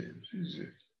 etc.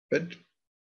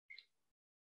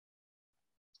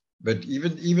 But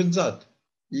even that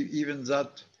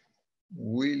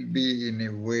will be in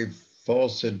a way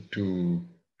forced to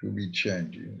be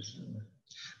changed.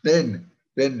 Then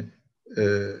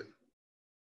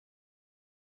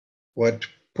what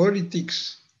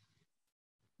politics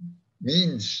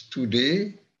means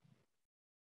today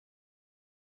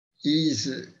is,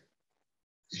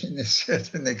 in a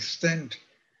certain extent,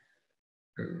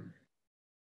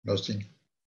 nothing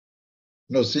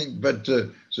but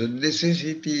the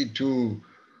necessity to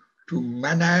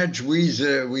manage with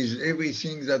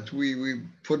everything that we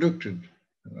produced. You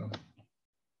know?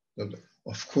 But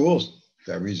of course,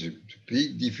 there is a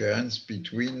big difference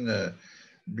between a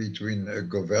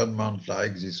government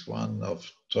like this one of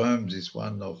Trump, this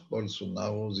one of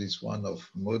Bolsonaro, this one of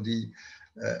Modi,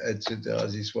 etc.,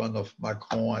 this one of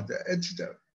Macron,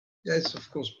 etc. Yes, of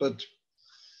course, but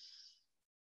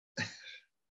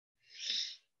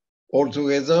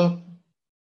altogether,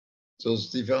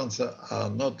 those differences are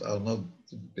not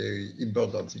very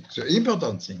important things. The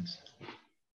important things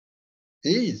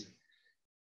is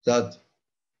that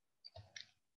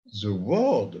the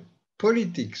word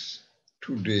politics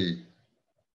today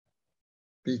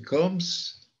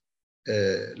becomes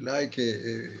like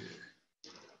a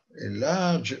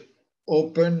large,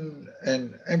 open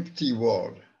and empty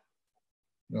world.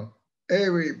 No,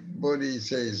 everybody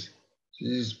says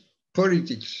this is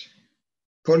politics,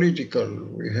 political.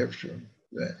 We have to.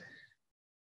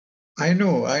 I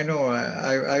know.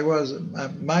 I was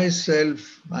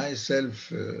myself.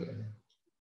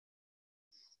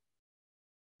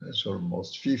 That's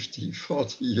almost 50,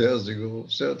 40 years ago,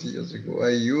 30 years ago. I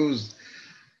used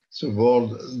the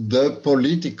word the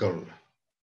political,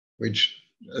 which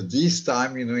at this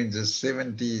time, in the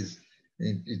 70s,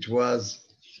 it was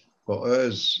for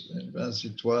us,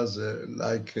 it was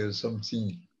like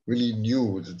something really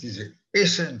new. That is the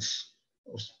essence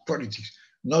of politics,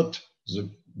 not the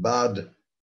bad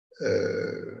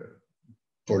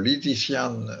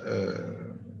politician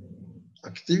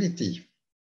activity.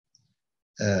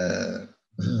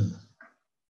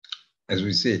 As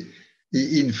we say,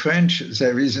 in French,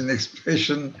 there is an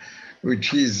expression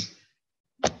which is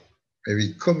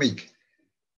very comic,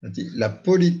 la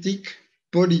politique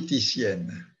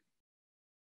politicienne.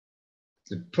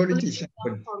 The politician.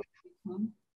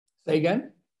 Say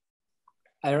again,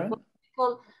 Aaron?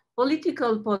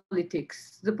 Political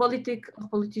politics, the politic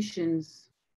of politicians.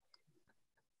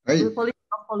 Right. The politic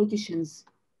of politicians.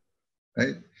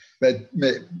 Right? But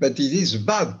it is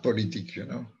bad politics,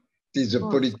 It is a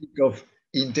politic of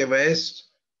interest,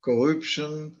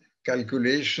 corruption,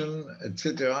 calculation,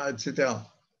 etc., etc.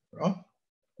 Of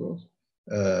course.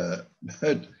 But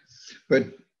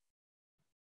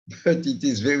it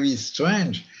is very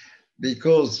strange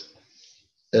because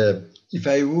if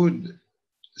I would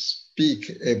speak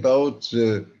about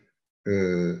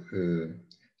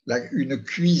like une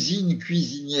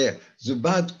cuisinière, the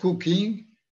bad cooking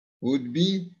would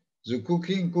be the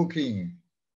cooking,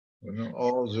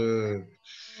 or the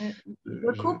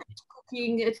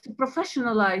cooking. It's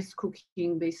professionalized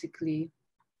cooking, basically,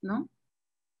 no?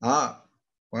 Well,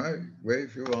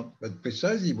 if you want, but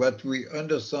precisely what we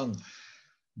understand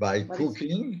by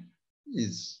cooking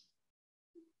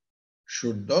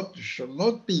should not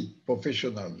be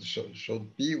professional.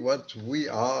 Should be what we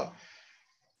are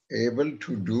able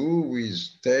to do with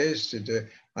taste.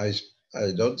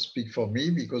 I don't speak for me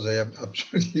because I am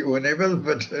absolutely unable,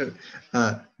 but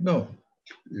no,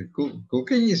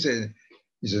 cooking is a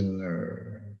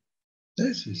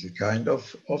kind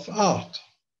of art.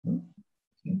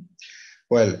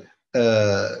 Well,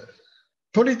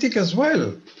 politics as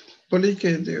well.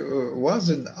 Politics was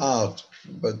an art,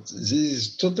 but this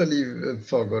is totally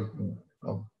forgotten.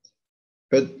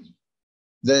 But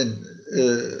then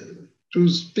to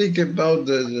speak about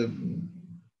the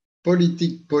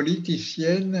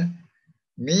politician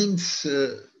means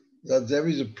that there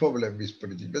is a problem with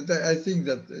politics. But I think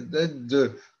that then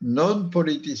the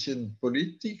non-politician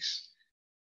politics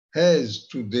has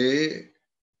today,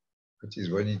 that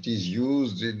is when it is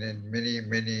used in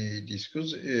many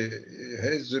discourses,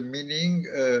 has the meaning,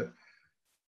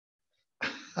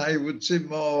 I would say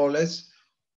more or less,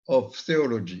 of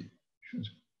theology.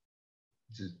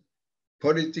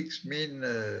 Politics mean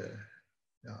the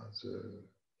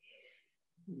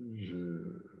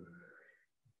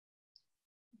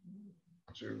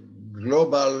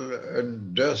global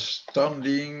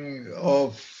understanding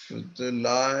of the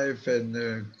life and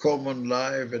the common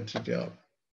life, etc.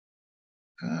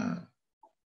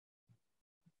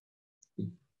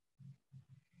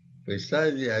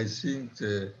 Precisely, I think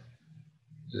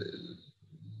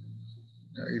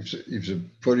if the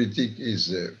politics is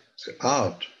the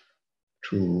art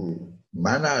to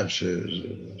manage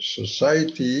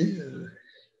society,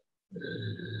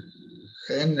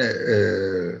 and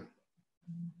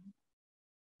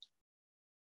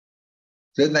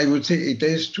then I would say it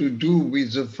has to do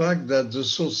with the fact that the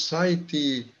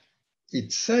society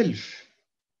itself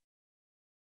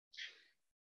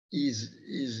is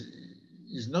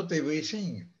not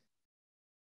everything.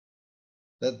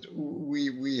 That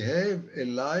we have a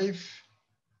life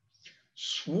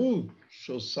through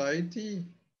society,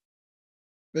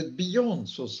 but beyond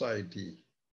society.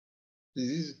 This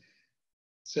is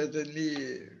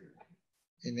certainly,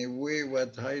 in a way,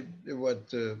 what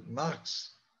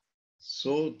Marx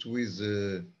thought with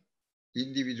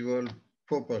individual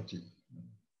property.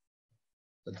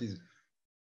 That is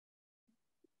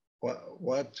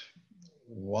what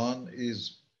one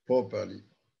is properly.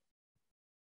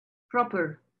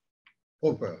 Proper.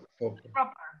 Proper.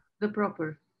 The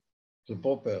proper. the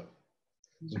proper,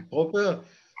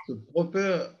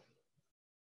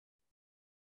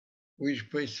 which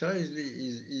precisely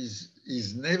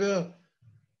is never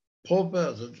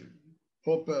proper, the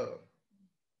proper.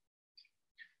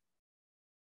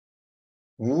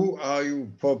 Who are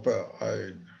you proper?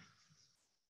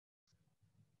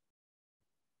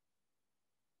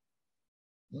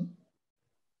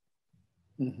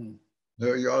 Mm-hmm.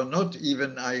 No, you are not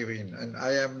even Irene, and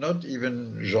I am not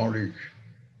even Jean-Luc.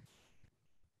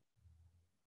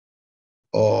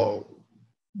 Or,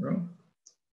 you know,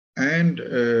 and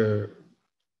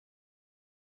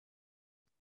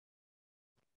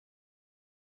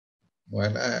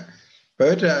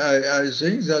but I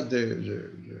think that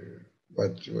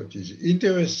what is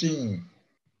interesting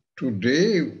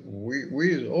today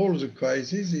with all the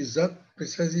crises is that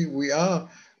precisely we are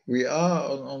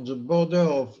on the border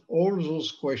of all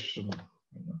those questions.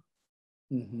 You know?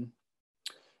 Mm-hmm.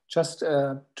 Just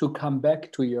to come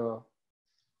back to your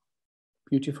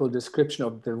beautiful description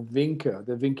of the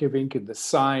Winke, the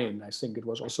sign. I think it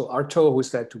was also Artaud who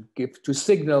said to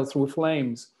signal through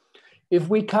flames. If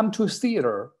we come to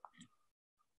theater,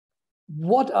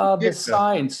 what are the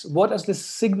signs? What are the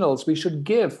signals we should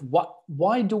give?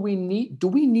 Why do we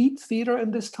need theater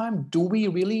in this time? Do we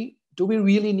really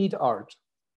need art?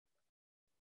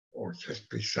 Or just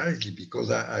precisely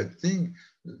because I think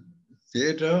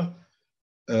theater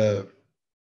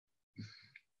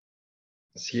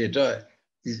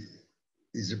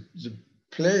is the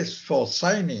place for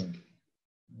signing.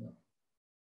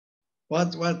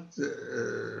 What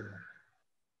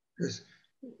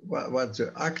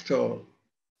the actor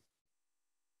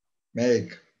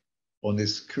make on the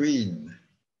screen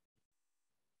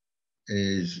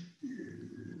is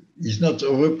not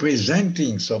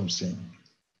representing something.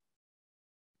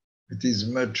 It is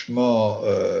much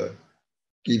more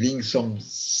giving some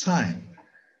sign.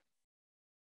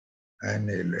 And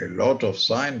a lot of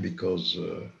sign, because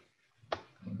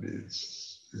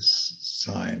this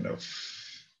sign of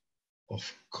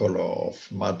color,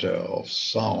 of matter, of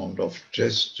sound, of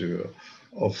gesture,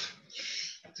 of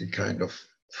the kind of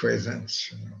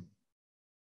presence. You know.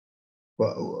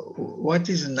 What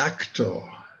is an actor?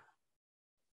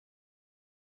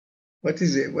 What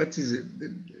is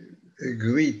a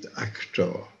great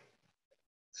actor?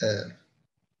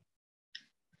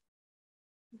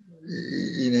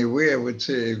 In a way, I would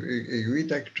say a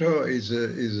great actor is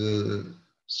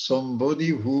somebody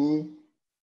who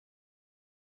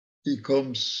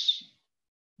becomes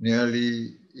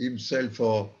nearly himself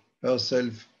or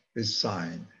herself a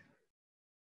sign.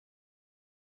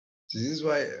 This is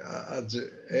why at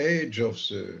the age of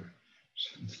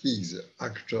these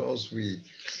actors, we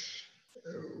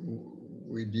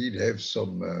did have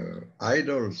some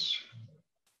idols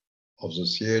of the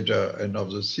theater and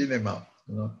of the cinema.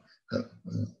 You know?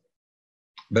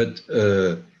 But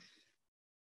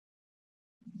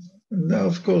now,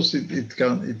 of course, it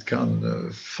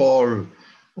can fall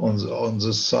on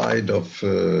the side of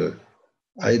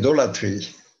idolatry,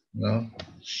 you know?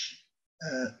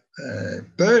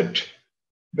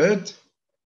 But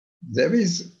there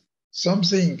is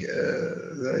something.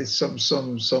 There is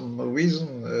some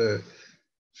reason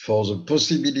for the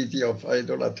possibility of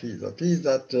idolatry. That is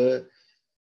that.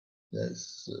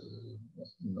 Yes,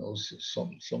 you know,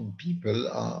 some people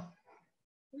are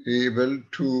able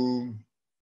to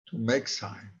make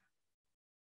sign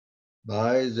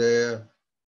by their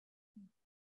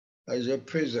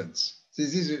presence.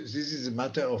 This is a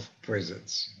matter of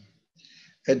presence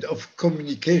and of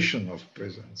communication of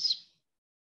presence.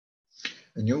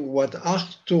 And you know what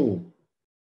Artaud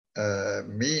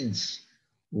means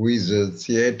with the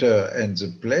theater and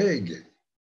the plague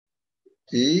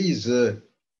is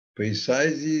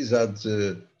precisely that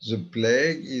the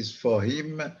plague is for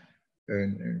him,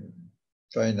 and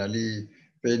finally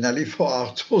for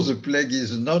Artaud, the plague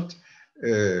is not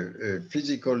a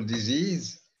physical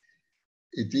disease.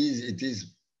 It is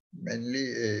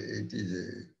mainly a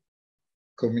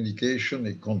communication,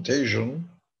 a contagion.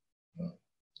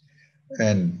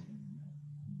 And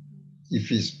if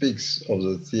he speaks of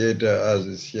the theater as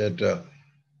a theater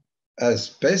as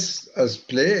pest, as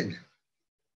plague,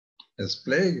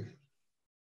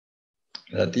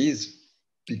 that is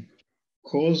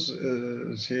because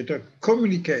theater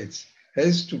communicates,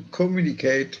 has to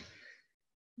communicate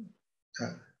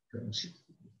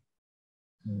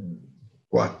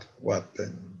what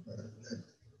then?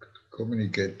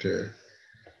 Communicate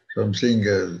something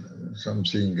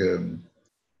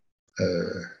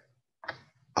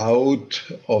out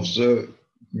of the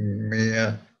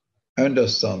mere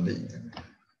understanding.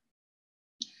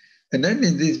 And then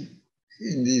in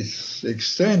in this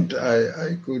extent,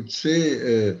 I could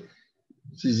say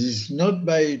this is not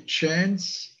by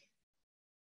chance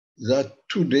that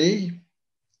today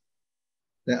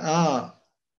there are,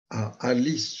 at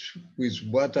least with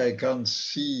what I can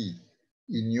see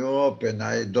in Europe, and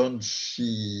I don't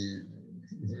see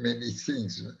many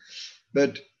things,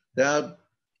 but there are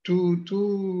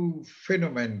two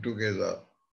phenomena together.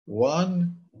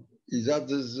 One is that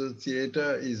the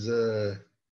theater is a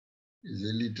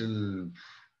little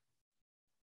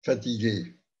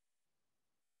fatigué.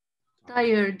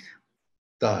 Tired.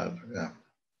 Tired, yeah.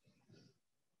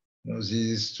 No, this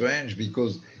is strange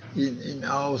because in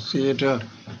our theater,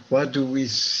 what do we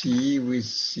see? We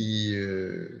see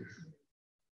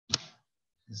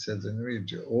certainly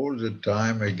all the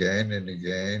time, again and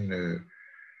again,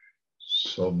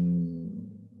 some,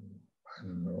 I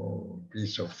don't know,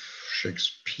 piece of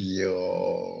Shakespeare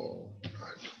or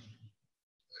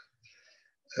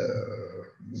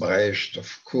Brecht,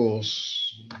 of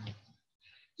course,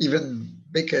 even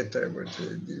Beckett, I would say,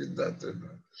 even that.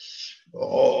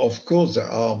 Of course,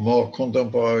 there are more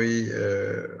contemporary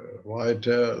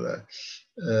writers.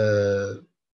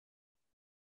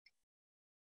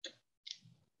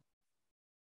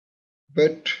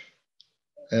 But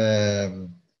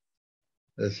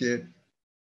that's it.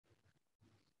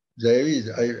 There is,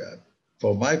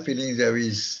 for my feeling, there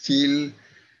is still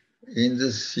in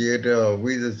the theater,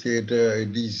 with the theater, a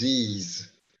disease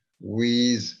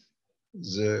with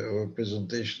the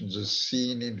representation, the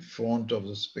scene in front of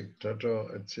the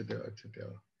spectator, etc.,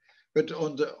 etc. But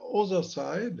on the other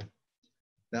side,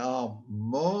 there are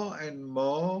more and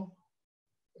more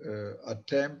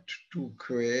attempts to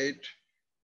create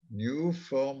new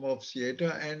form of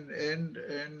theater and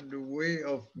a way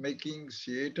of making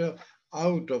theater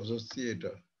out of the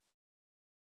theater.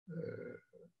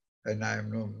 And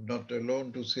I'm not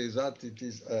alone to say that. It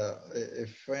is a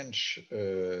French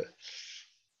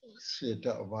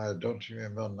theater, I don't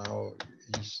remember now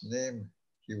his name.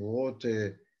 He wrote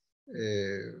an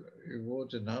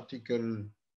article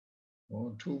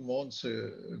 2 months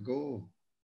ago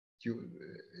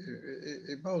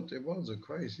about the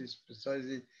crisis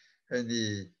precisely, and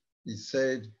he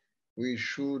said we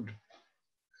should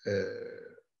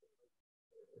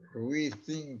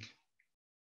rethink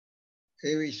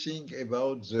everything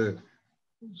about the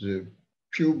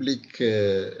public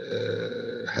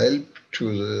help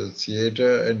to the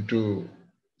theater and to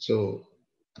so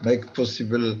make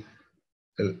possible,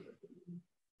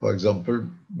 for example,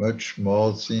 much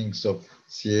more things of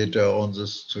theater on the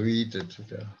street,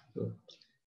 etc. So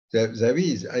there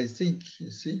is, I think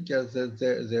that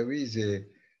there is a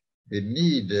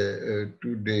need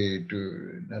today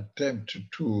to an attempt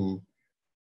to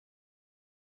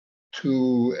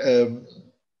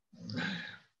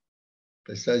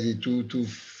precisely to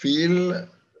feel,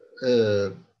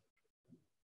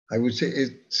 I would say, a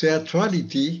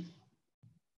theatrality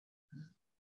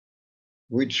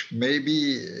which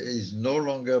maybe is no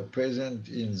longer present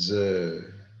in the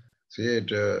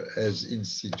theater as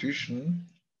institution,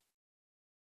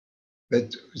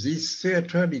 but this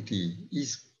theatrality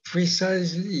is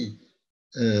precisely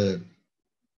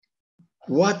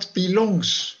what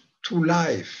belongs to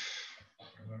life.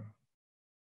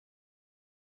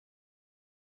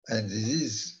 And this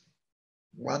is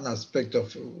one aspect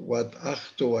of what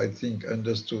Artaud, I think,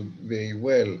 understood very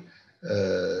well,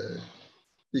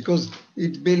 because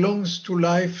it belongs to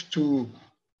life to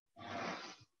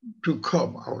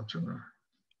come out.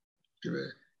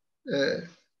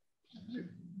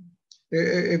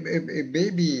 A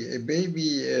baby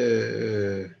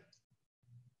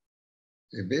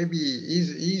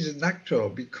is an actor,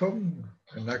 become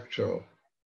an actor,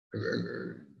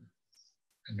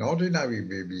 an ordinary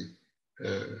baby.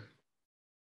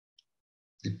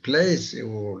 He plays a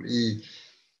role. He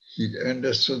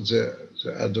understood the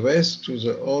address to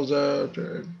the other,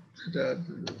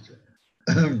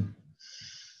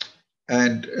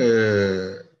 and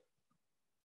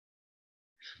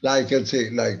like I'd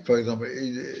say, like for example,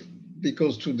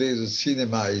 because today the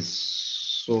cinema is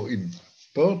so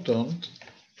important,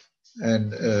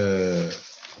 and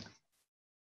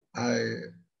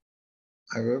I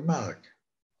remark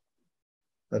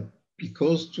that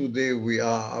because today we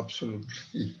are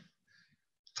absolutely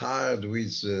tired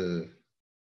with the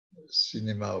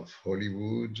cinema of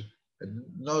Hollywood, and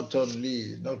not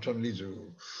only the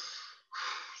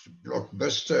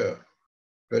blockbuster,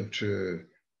 but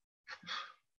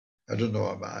I don't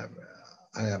know.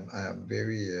 I am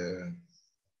very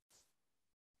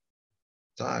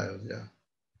tired, yeah,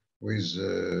 with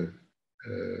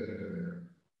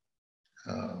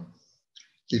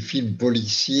les films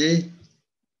policiers.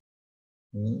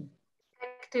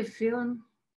 detective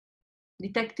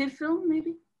film,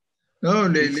 maybe? Non,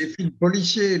 les films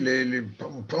policiers,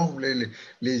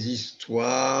 les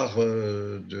histoires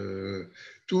de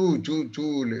tout,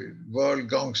 les vols,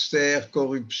 gangsters,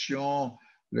 corruption,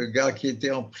 le gars qui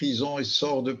était en prison et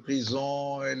sort de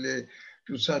prison, et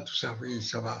tout ça, oui,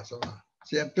 ça va.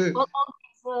 C'est un peu...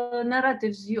 All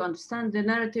narratives, you understand the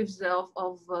narratives of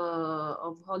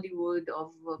Hollywood,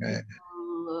 of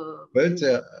people.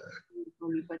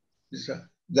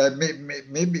 That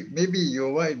maybe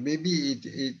you're right. Maybe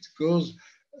it goes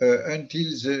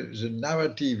until the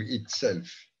narrative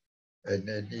itself, and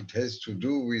it has to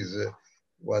do with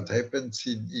what happens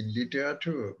in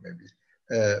literature, maybe.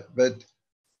 But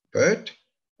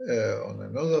on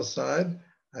another side,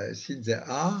 I think there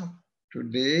are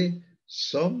today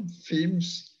some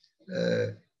films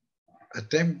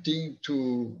attempting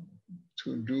to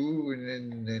do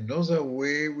in another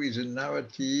way with a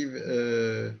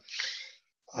narrative.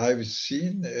 I've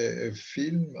seen a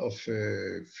film of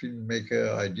a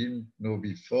filmmaker I didn't know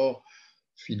before,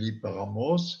 Philippe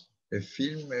Ramos, a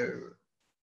film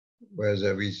where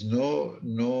there is no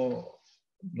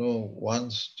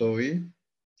one story,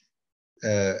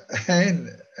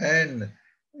 and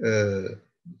the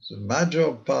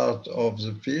major part of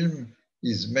the film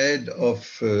is made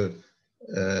of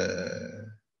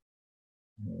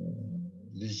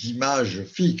les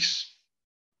images fixes.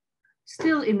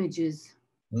 Still images.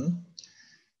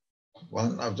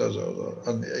 One after the other.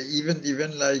 And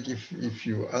even like if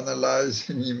you analyze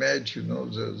an image, you know,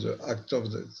 the act of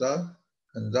that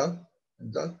and that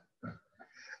and that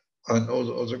and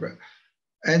other.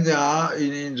 And there are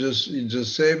in the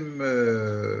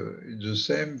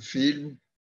same film,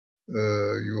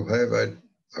 you have I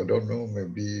don't know,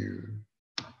 maybe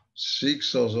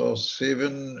 6 or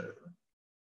 7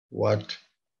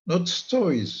 not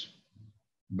stories,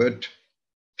 but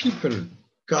people,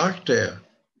 character.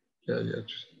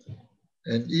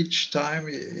 And each time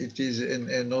it is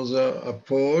another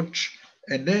approach,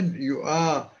 and then you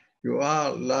are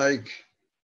like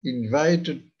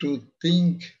invited to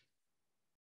think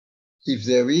if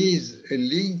there is a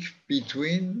link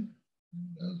between,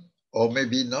 or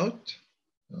maybe not.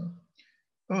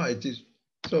 It is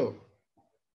so.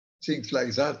 Things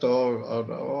like that, or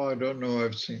I don't know.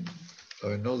 I've seen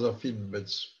another film, but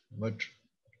it's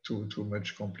too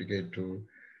much complicated to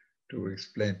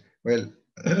explain. Well,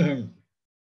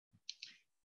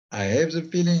 I have the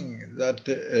feeling that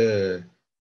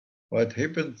what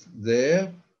happens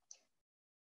there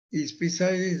is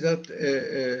precisely that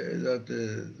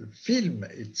the film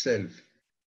itself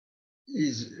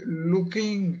is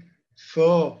looking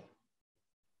for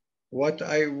what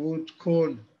I would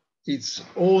call its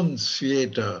own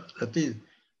theater. That is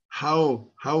how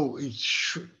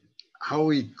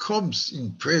it comes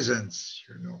in presence,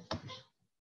 you know.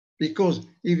 Because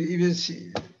if you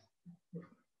see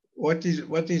what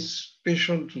is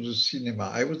special to the cinema,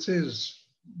 I would say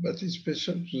what is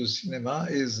special to the cinema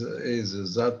is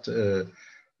that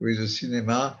with the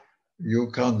cinema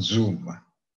you can zoom,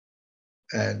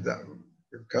 and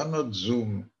you cannot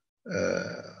zoom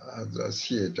at the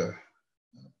theater.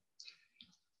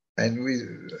 And we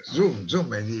zoom,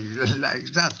 and like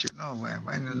that, you know.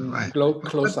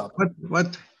 Close up.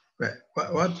 What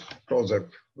close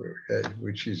up,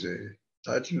 which is a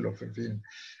title of a film.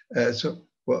 So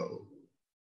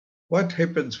what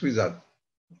happens with that?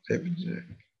 I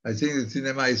think the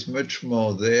cinema is much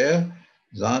more there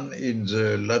than in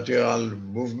the lateral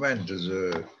movement,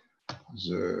 the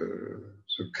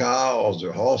car or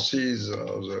the horses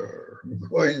or the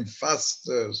going fast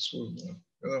through, you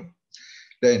know.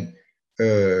 Then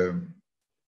in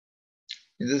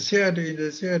the theater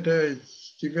it's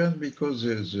different because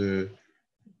it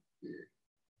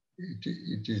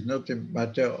is not a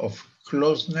matter of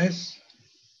closeness,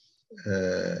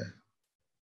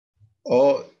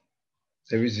 or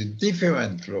there is a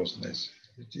different closeness.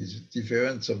 It is a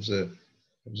difference of the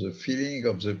feeling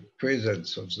of the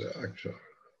presence of the actor.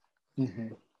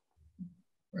 Mm-hmm.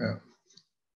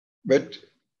 But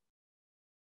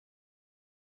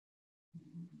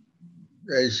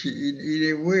I see in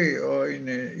a way or in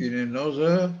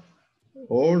another,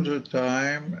 all the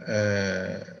time,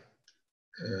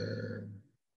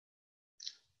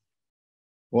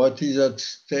 what is at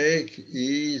stake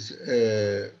is,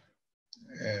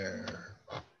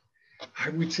 I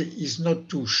would say, is not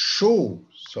to show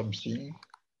something,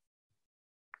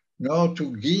 nor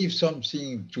to give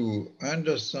something to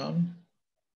understand,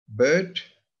 but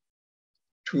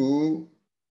to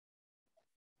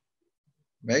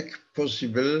make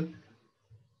possible,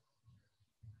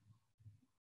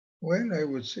 well, I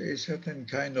would say a certain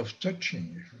kind of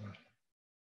touching.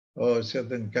 or a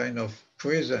certain kind of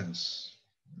presence,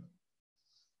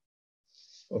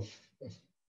 of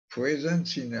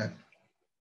presence in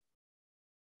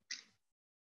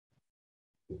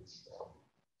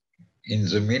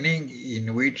the meaning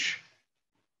in which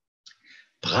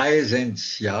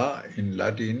praesentia in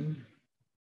Latin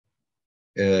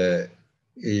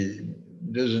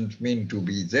it doesn't mean to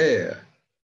be there,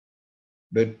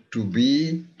 but to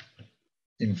be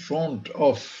in front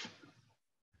of,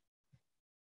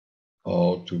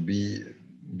 or to be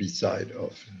beside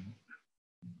of.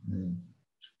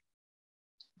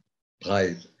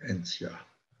 Praesentia,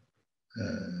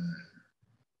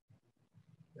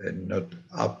 and not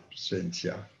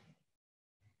absentia.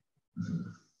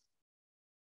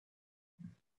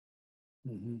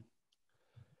 Mm-hmm.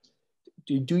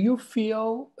 Do you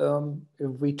feel, if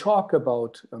we talk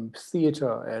about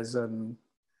theater as an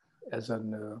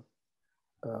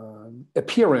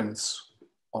appearance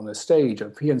on a stage,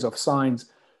 appearance of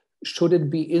signs, should it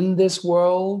be in this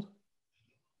world?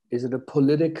 Is it a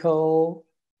political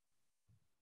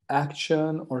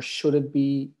action, or should it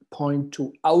be point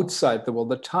to outside the world,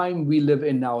 the time we live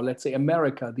in now, let's say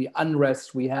America, the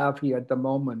unrest we have here at the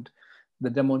moment, the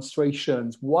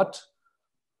demonstrations? What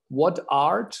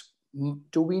art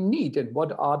do we need, and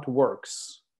what art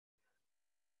works?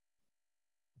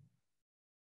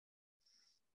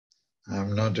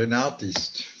 I'm not an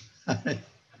artist.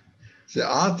 The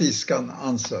artist can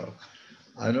answer.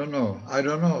 I don't know.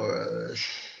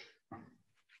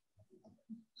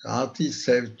 Artists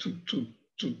have to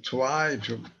try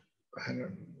to, I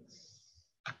don't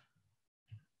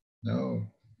know.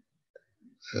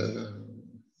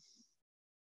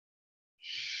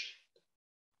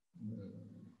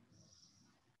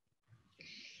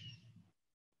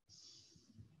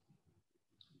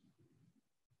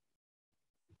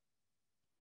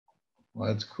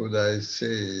 What could I say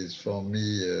is, for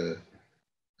me, a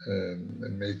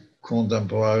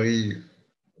contemporary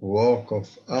work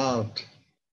of art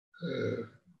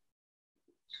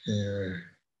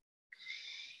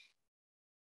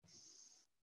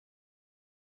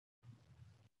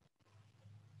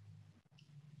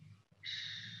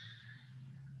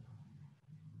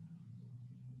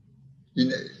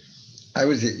I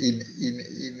would say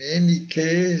in any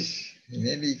case,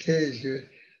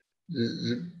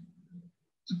 the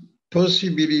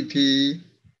possibility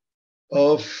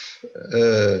of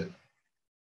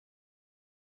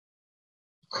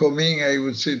coming, I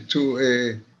would say, to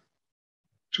a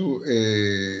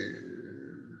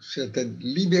certain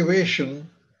liberation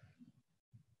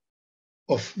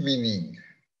of meaning.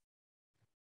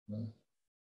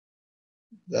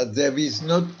 That there is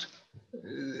not,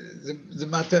 the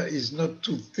matter is not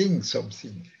to think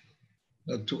something,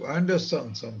 not to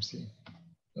understand something,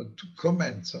 not to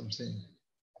comment something.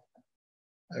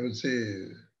 I would say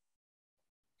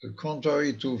the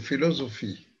contrary to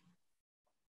philosophy.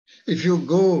 If you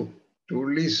go to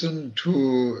listen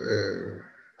to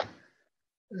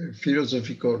a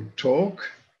philosophical talk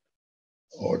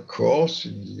or course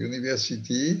in the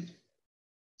university,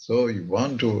 so you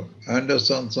want to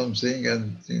understand something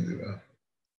and think,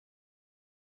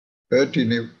 but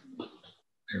in a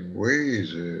way,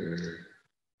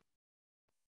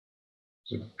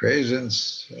 the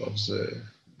presence of the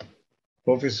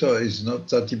professor is not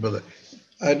that important.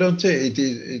 I don't say it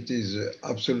is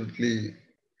absolutely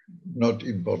not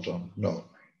important, no,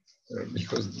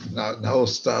 because now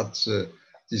starts a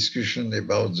discussion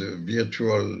about the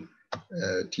virtual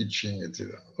teaching,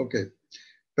 etc. Okay,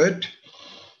 but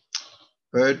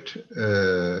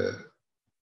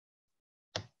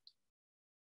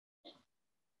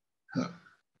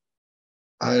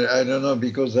I don't know,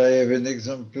 because I have an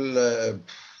example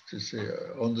to say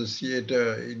on the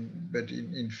theater, but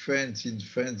in France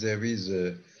there is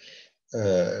a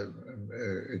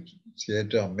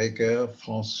theater maker,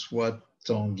 François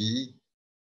Tanguy,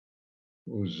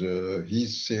 whose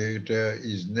his theater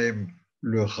is named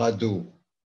Le Radeau.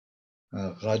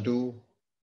 Radeau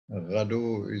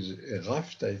is a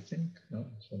raft, I think, no?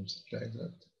 Something like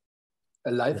that.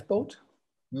 A lifeboat?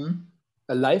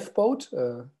 A lifeboat?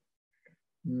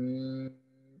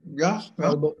 Yeah,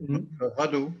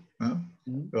 Radeau.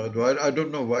 I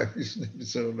don't know why his name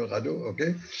is Le Radeau,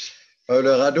 okay?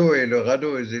 Le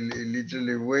Radeau is a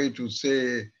little way to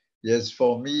say, yes,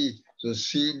 for me, the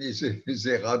scene is a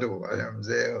radeau. I am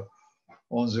there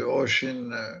on the ocean.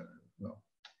 No.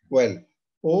 Well,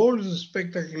 all the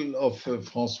spectacle of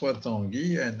François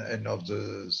Tanguy and of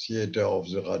the theater of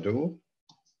the Radeau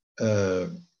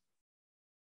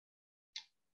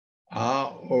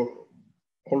are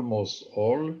almost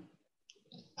all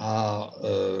are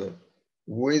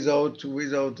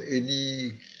without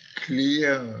any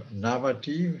clear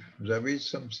narrative. There is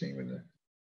something with that.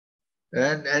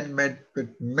 But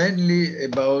mainly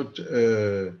about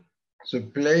the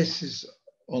places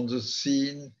on the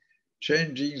scene,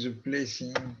 changing the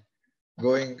placing,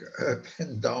 going up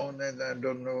and down, and I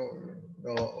don't know,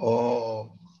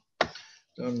 or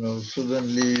don't know,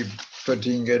 suddenly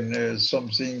putting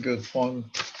something in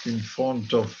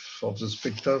front of the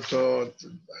spectator.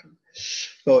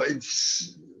 So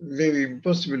it's very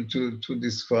impossible to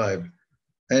describe.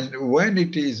 And when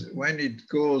it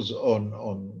goes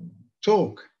on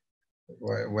talk,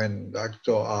 when actors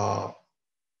are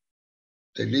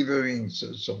delivering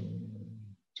some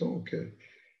talk,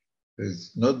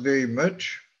 there's not very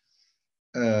much,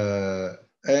 and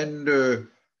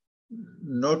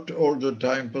not all the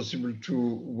time possible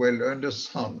to well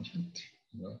understand it.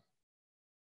 You know?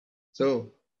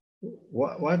 So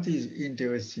what is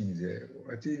interesting there?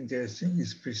 What is interesting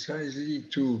is precisely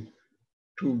to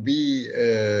be,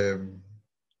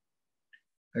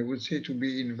 I would say, to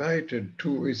be invited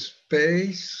to a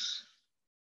space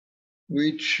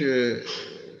which is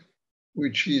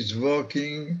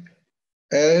working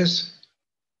as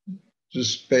the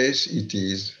space it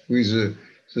is, with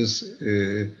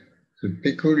the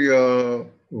peculiar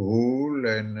rule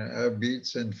and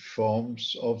habits and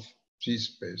forms of this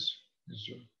space.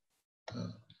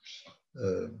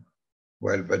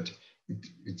 Well, but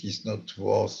it is not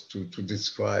worth to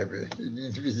describe an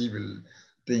invisible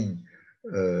thing.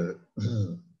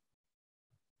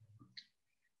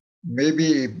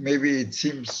 Maybe it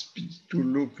seems to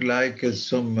look like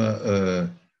some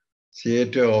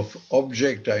theater of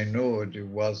object. I know it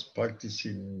was practiced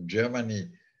in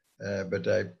Germany, but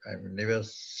I've never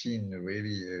seen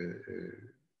really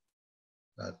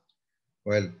that.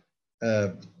 Well,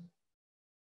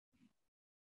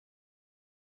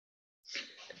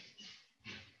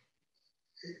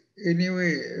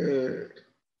 anyway,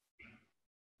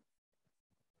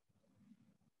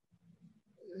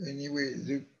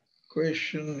 the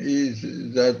question is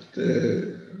that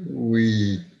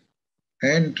we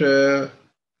enter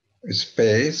a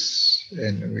space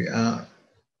and we are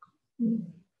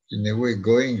in a way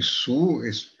going through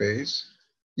a space,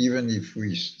 even if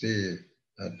we stay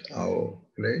at our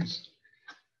place.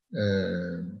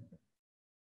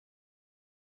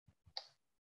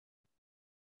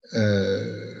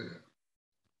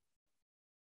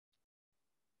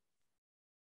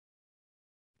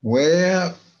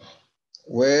 Where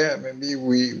maybe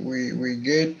we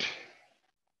get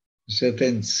a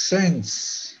certain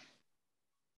sense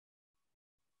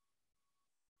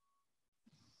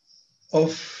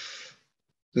of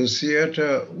the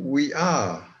theater we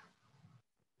are,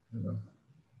 you know,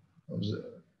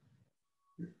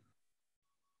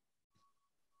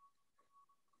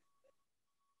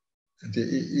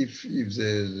 if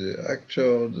the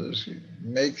actor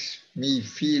makes me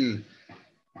feel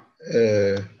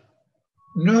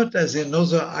not as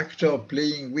another actor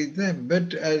playing with them,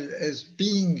 but as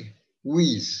being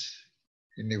with,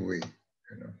 in a way,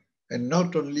 you know, and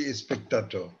not only a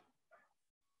spectator.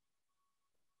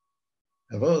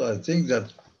 However, I think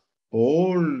that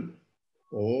all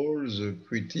the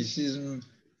criticism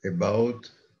about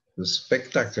the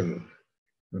spectacle,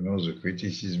 you know, the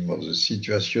criticism of the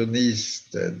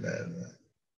situationist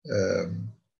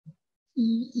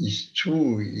is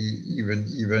true,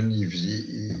 even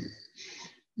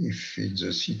if in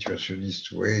the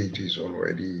situationist way it is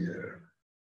already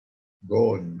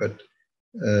gone. But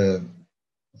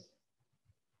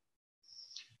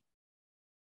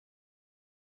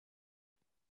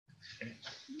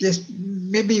yes,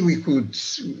 maybe we could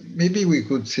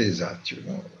say that, you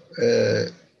know.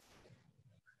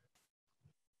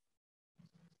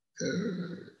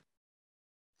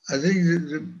 I think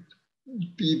the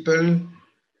people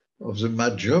of the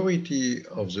majority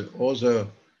of the other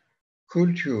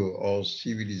culture or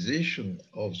civilization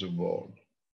of the world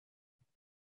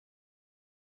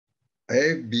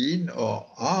have been or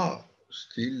are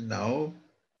still now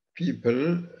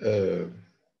people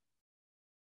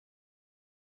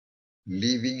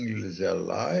living their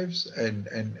lives and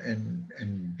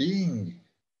being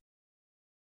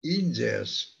in their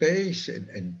space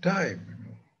and time, you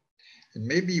know. And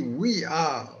maybe we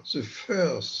are the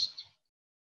first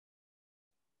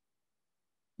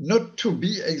not to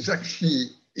be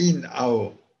exactly in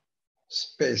our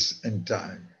space and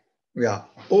time. We are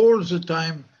all the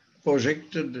time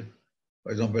projected,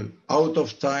 for example, out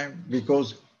of time,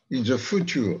 because in the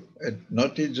future, and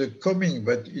not in the coming,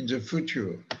 but in the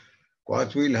future,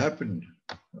 what will happen?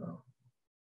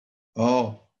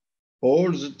 Or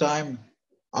all the time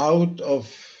out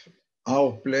of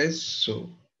our place, so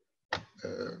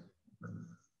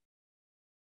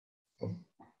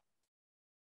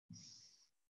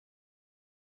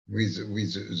with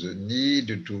the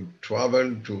need to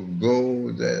travel, to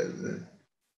go there.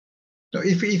 Now,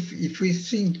 if we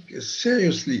think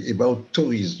seriously about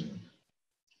tourism,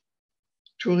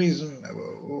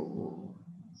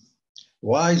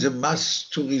 why the mass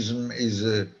tourism is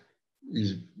a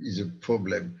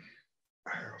problem?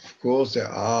 Of course, there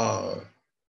are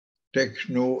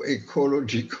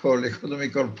techno-ecological,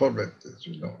 economical problems,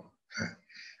 you know,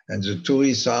 and the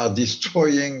tourists are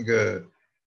destroying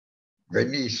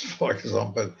Venice, for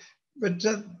example. But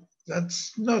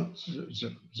that's not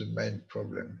the main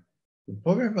problem. The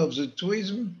problem of the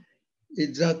tourism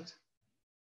is that,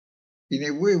 in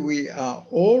a way, we are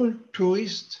all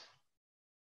tourists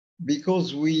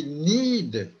because we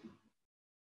need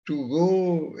to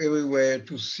go everywhere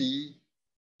to see,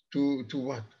 to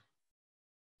what?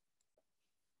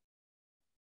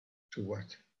 To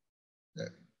what?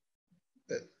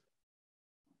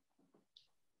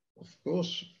 Of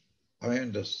course, I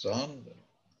understand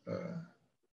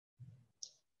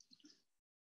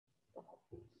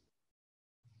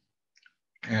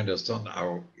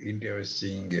how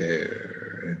interesting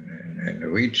and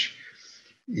rich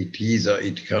it is, or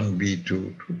it can be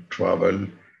to travel,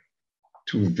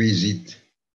 to visit.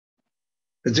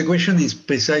 But the question is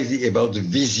precisely about the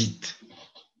visit,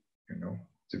 you know,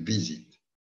 the visit.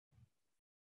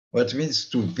 What means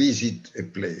to visit a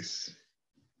place?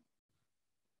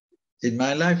 In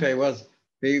my life, I was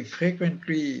very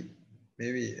frequently,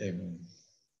 maybe,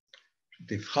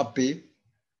 frappé.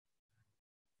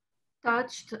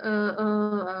 Touched,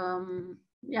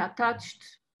 yeah, touched.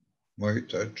 Oui,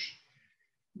 touched.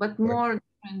 But more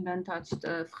different than touched,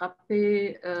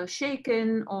 frappé,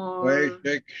 shaken or...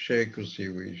 Oui, shake aussi,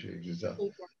 oui, shake, c'est ça.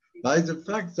 By the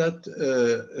fact that,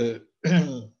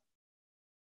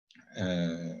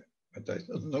 but I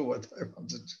don't know what I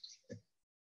wanted to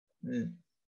say.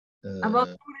 About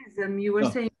tourism, you were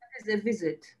saying that is a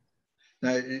visit.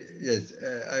 Yes,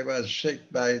 I was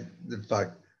shocked by the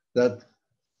fact that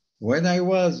when I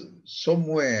was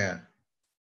somewhere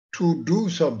to do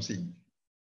something,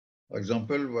 for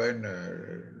example, when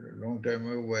a long time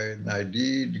ago, when I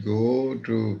did go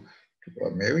to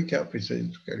America, precisely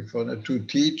to California, to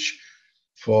teach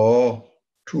for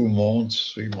 2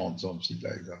 months, 3 months, something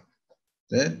like that.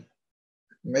 Then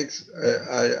I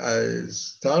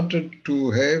started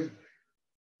to have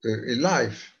a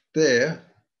life there,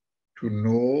 to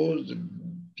know the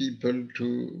people,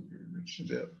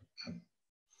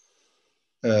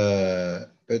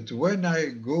 but when I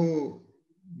go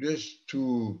just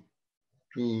to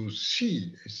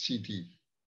see a city,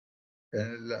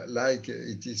 like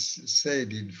it is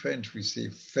said in French, we say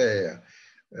faire.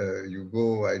 You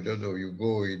go, I don't know, you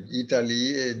go in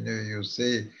Italy and you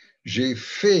say, j'ai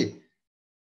fait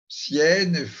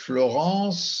Sienne,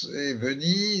 Florence et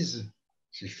Venise.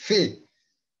 J'ai fait.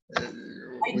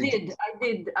 I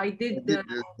did.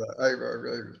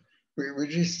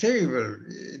 Which is terrible.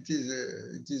 It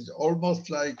is almost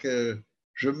like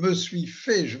je me suis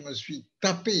fait, je me suis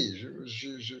tapé,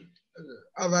 j'ai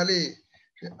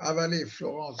avalé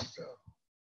Florence.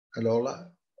 Alors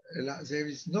là, there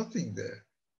is nothing there.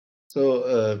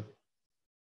 So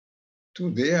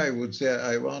today I would say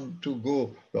I want to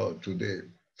go. Well, today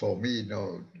for me,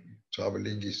 no,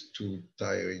 traveling is too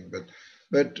tiring.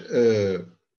 But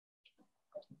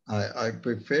I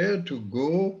prefer to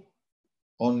go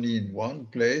only in one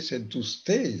place and to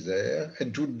stay there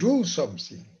and to do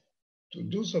something in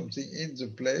the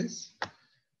place,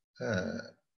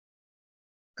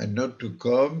 and not to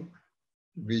come,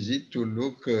 visit, to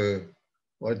look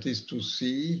what is to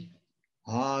see.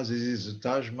 This is the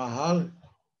Taj Mahal,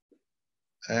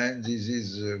 and this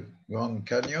is Grand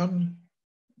Canyon,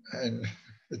 and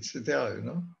etc. You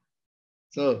know.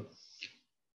 So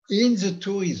in the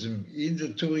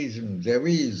tourism, there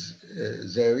is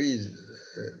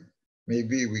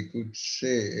maybe we could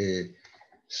say a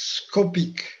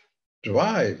scopic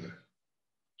drive,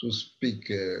 to speak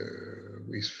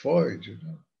with Freud, you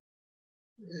know.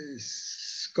 A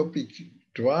scopic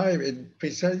drive, and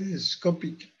precisely the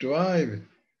scopic drive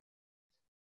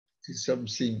is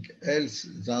something else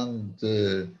than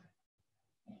the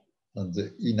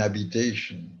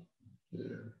inhabitation,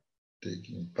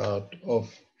 taking part of.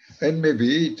 And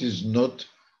maybe it is not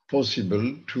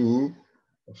possible to,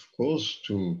 of course,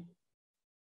 to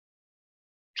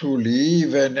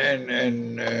live and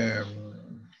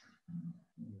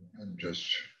just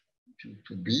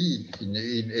to be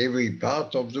in every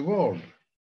part of the world.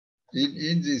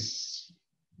 In this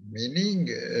meaning,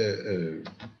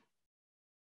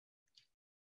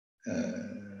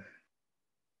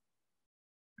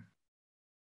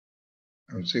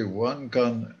 I would say one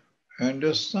can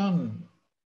understand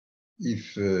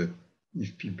if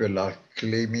people are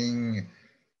claiming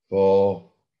for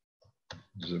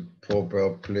the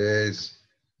proper place,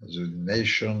 the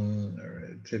nation,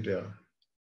 etc.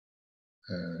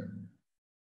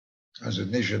 As a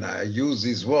nation, I use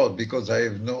this word because I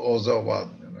have no other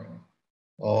one, you know,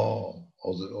 or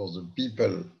the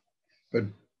people. But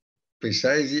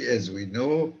precisely as we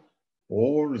know,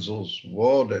 all those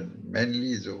words, and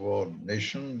mainly the word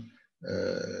nation,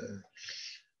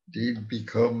 did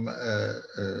become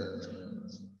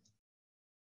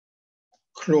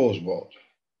closed word,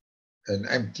 an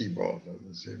empty word at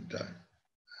the same time.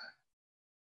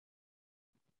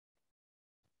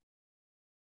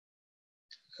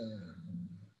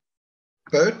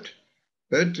 But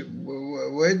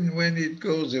when it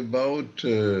goes about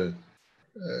a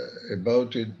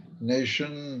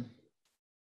nation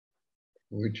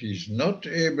which is not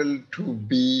able to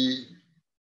be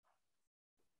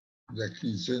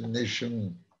exactly the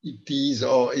nation it is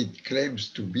or it claims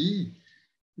to be,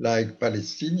 like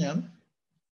Palestinian,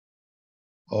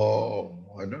 or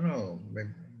I don't know,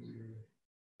 maybe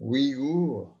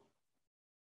Uyghur,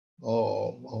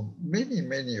 or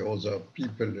many other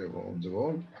people around the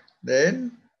world,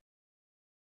 then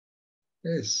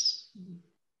yes,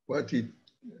 what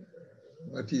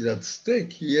is at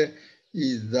stake here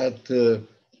is that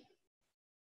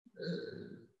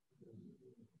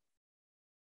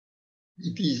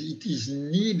it is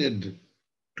needed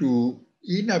to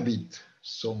inhabit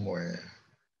somewhere,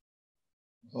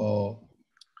 or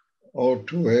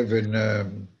to have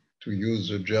an to use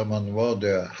the German word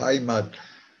Heimat.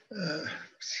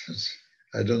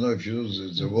 I don't know if you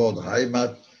use the word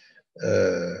Heimat.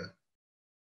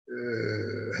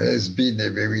 Has been a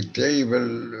very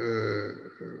terrible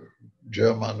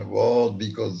German word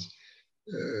because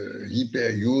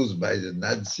hyper-used by the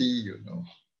Nazi, you know.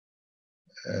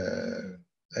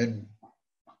 And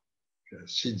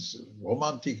since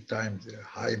Romantic times,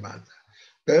 Heimat.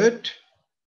 But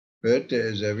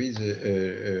there is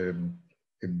a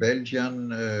Belgian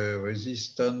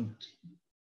resistant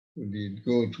who did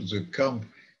go to the camp,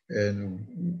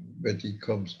 but he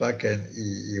comes back and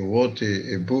he wrote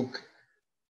a book.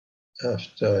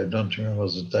 After, I don't remember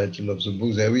the title of the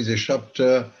book, there is a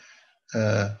chapter,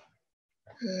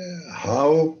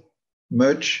 how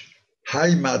much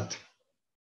Heimat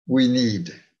we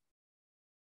need.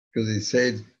 Because he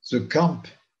said the camp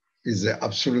is the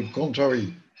absolute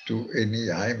contrary to any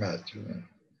Heimat. You know.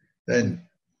 Then,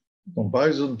 in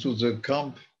comparison to the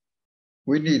camp,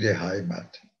 we need a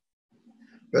Heimat.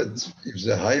 But if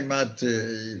the Heimat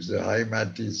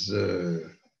is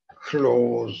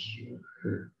close,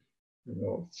 you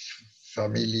know,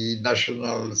 family,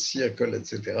 national circle,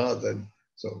 etc., then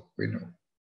so we know.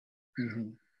 Mm-hmm.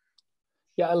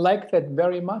 Yeah, I like that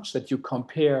very much, that you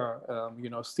compare, you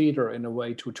know, theater in a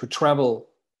way to travel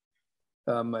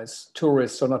as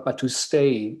tourists or not, but to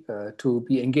stay, to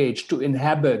be engaged, to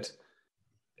inhabit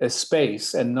a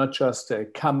space and not just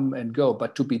come and go,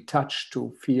 but to be touched,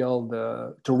 to feel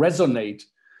to resonate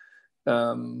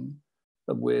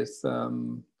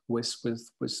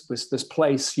with this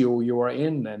place you are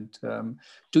in. And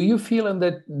do you feel in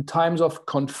the times of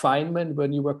confinement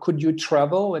when could you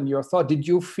travel and your thought, did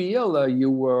you feel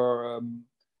your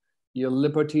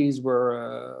liberties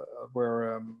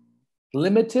were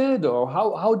limited, or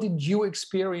how did you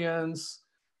experience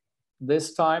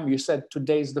this time? You said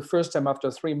today's the first time after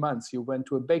 3 months you went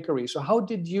to a bakery. So how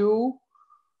did you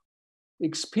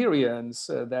experience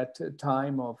that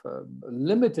time of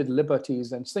limited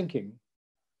liberties and thinking?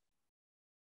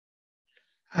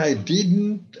 I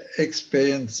didn't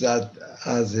experience that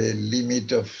as a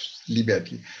limit of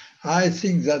liberty. I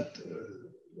think that,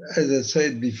 as I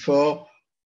said before,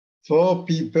 for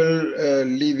people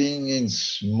living in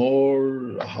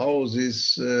small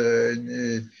houses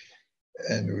and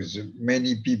with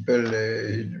many people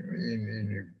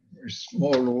in a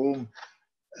small room,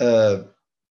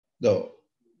 no,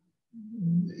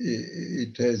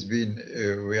 it has been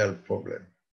a real problem.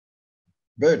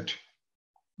 But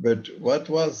what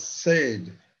was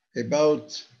said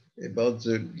about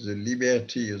the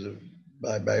liberty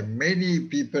by many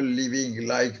people living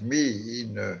like me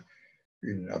in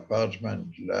an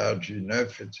apartment large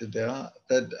enough, etc.,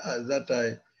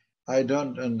 that I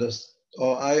don't understand,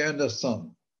 or I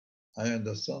understand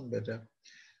better,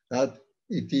 that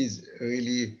it is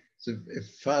really a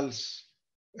false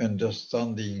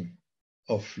understanding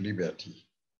of liberty.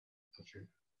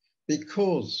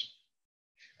 Because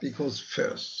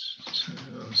first,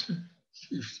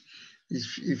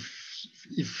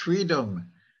 if freedom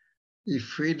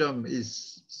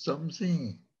is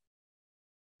something,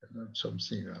 not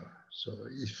something, so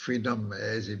if freedom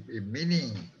has a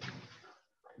meaning,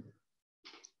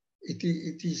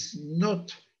 it is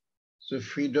not the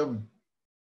freedom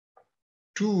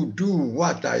to do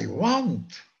what I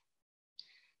want,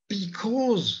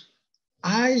 because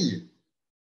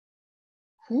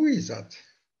who is that?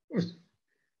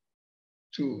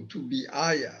 To be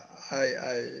I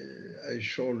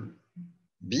shall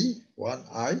be one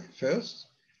I first,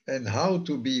 and how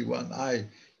to be one I,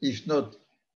 if not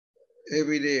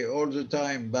every day, all the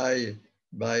time, by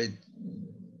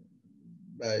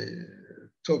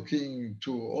talking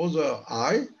to other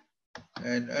I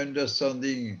and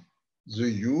understanding the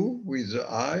you with the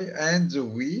I and the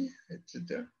we,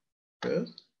 etc.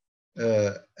 First,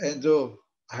 and though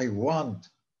I want,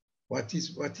 what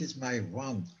is my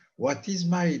want? What is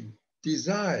my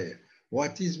desire?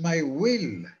 What is my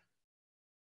will?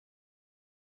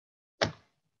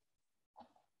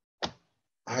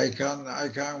 I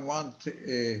can want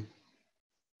a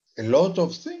lot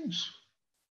of things.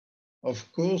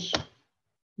 Of course,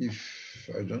 if,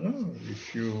 I don't know,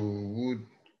 if you would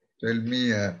tell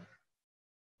me,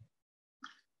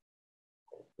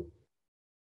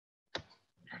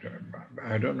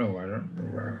 I don't know,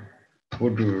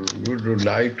 would you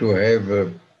like to have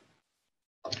a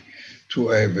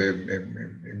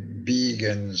big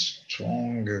and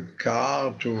strong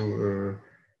car to,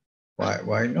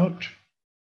 why not?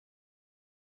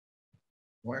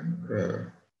 Would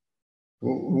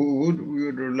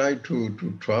you like to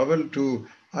travel to,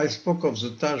 I spoke of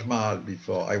the Taj Mahal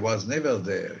before. I was never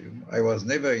there. I was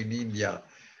never in India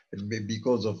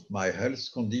because of my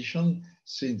health condition.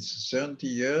 Since 30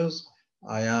 years,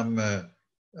 I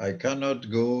cannot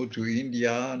go to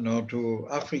India nor to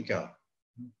Africa.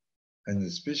 And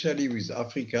especially with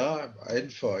Africa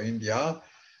and for India,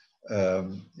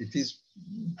 it is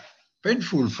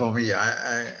painful for me.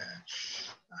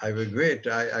 I regret.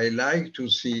 I like to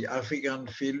see African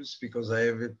films because I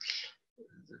have a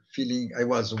feeling. I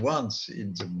was once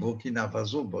in the Burkina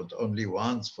Faso, but only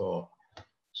once for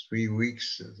 3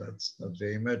 weeks. That's not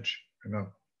very much, you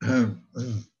know.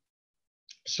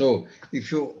 So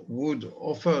if you would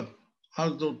offer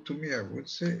Aldo to me, I would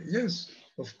say yes,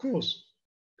 of course.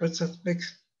 But that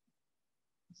makes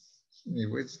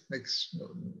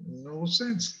no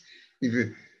sense. If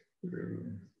you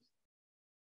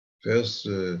first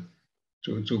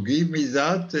to give me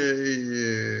that,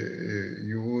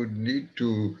 you would need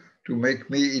to make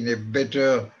me in a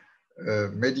better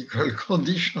medical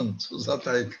condition so that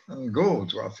I can go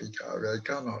to Africa. I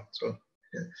cannot. So,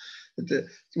 yeah.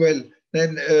 Well,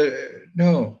 then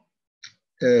no.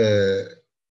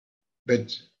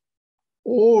 But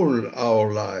all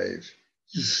our life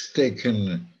is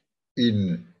taken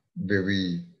in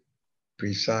very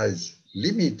precise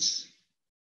limits.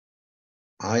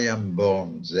 I am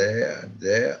born there and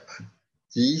there at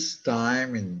this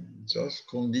time in those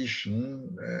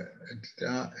conditions,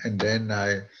 and then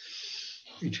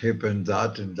it happened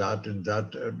that and that and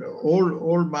that. And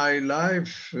all my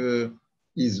life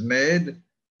is made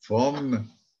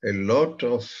from a lot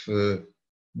of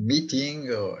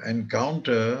meeting or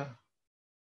encounter,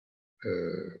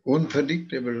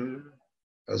 unpredictable,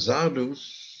 hazardous,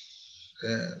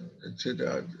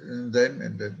 etc. And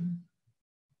then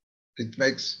it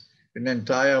makes an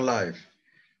entire life.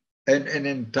 And an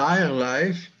entire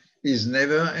life is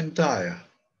never entire.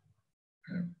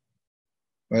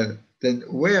 Well, then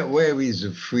where is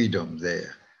the freedom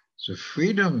there? The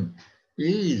freedom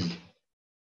is,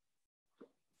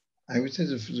 I would say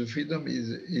the freedom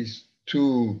is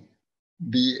to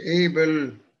be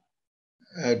able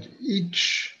at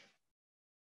each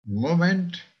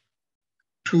moment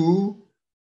to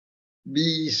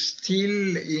be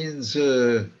still in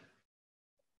the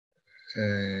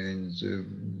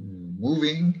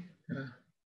moving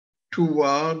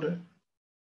toward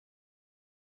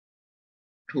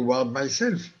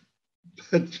myself,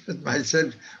 but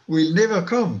myself will never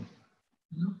come.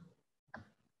 No?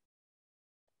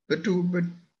 But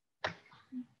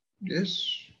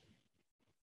yes,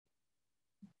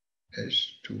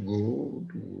 to go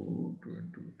to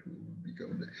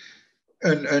become,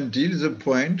 and until the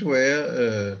point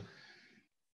where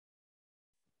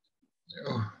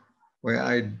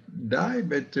I die.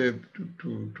 But to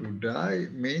die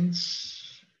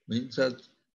means that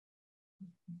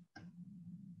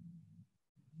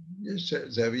yes,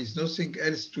 there is nothing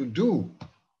else to do.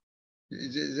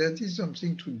 That is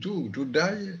something to do. To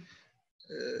die,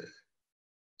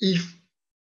 if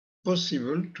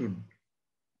possible, to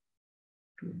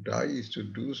die is to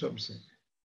do something,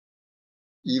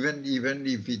 even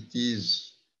if it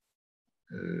is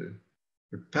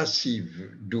a passive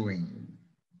doing.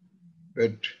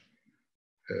 But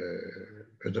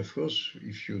of course,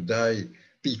 if you die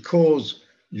because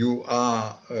you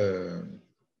are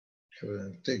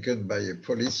taken by a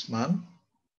policeman,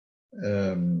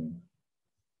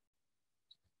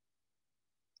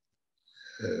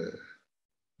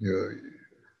 you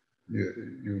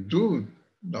do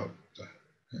not,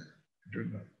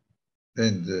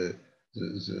 and the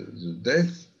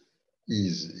death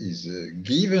is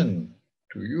given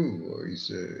to you, or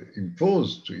is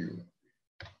imposed to you,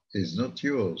 is not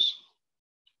yours.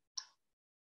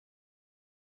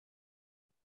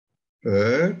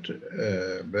 But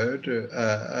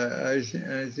I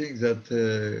think that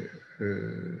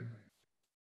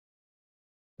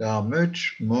there are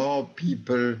much more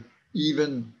people,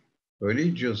 even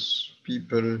religious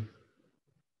people,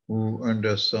 who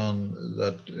understand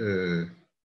that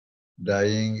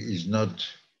dying is not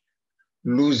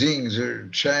losing the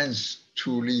chance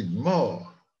to live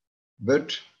more,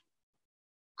 but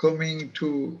coming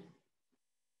to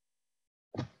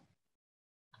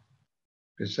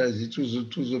precisely to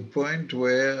the point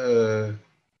where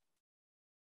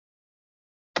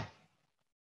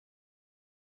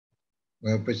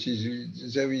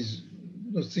there is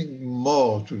nothing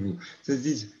more to do. That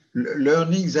is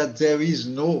learning that there is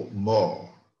no more.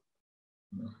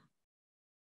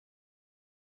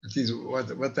 That is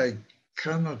what I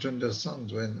cannot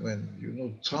understand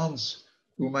when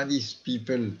transhumanist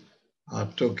people are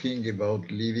talking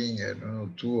about living, I don't know,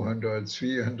 200,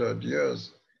 300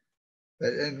 years.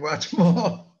 And what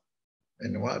more?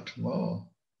 And what more?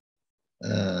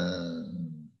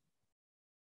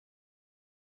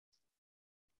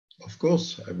 Of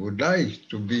course, I would like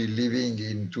to be living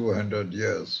in 200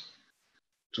 years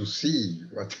to see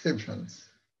what happens.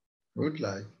 Would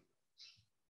like.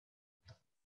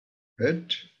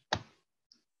 But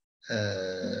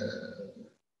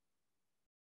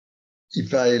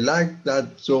if I like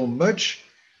that so much,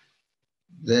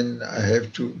 then I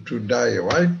have to die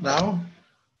right now.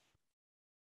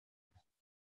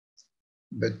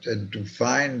 But and to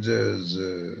find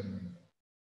the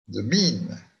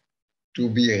mean to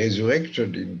be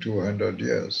resurrected in 200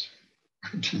 years,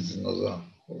 which is another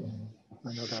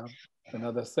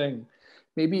thing.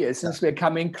 Maybe since we're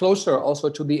coming closer also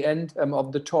to the end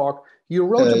of the talk, you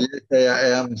wrote.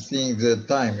 I am seeing the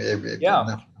time.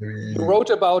 Yeah, you wrote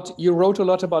a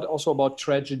lot about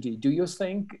tragedy. Do you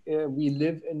think we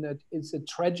live in it's a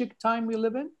tragic time we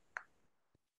live in?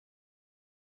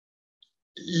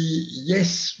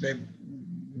 Yes,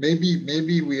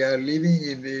 maybe we are living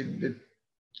in the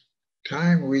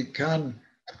time we can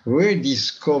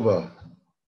rediscover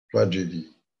tragedy.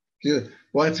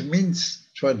 What means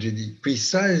tragedy?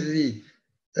 Precisely,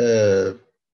 it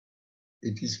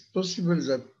is possible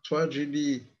that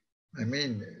tragedy, I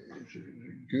mean,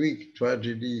 Greek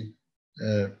tragedy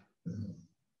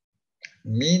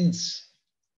means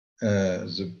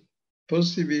the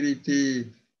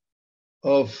possibility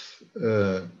of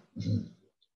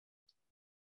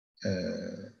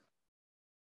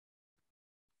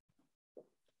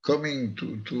coming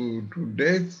to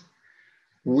death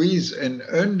with an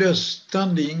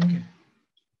understanding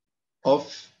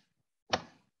of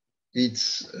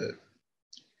its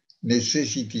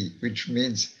necessity, which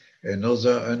means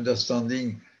another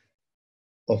understanding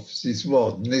of this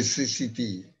word,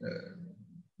 necessity.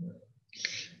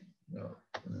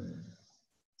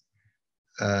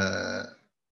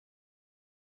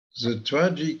 The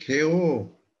tragic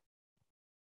hero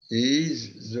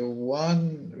is the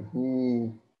one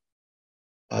who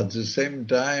at the same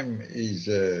time is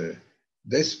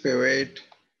desperate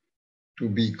to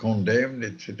be condemned,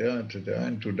 etc.,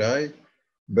 and to die,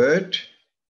 but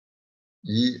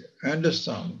he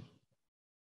understands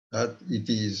that it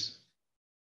is,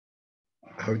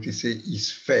 how to say,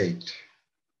 his fate.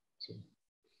 So,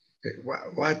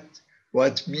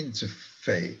 what means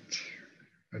fate?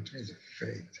 What means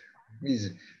fate? It means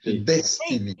the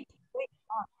destiny.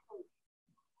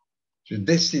 The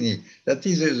destiny. That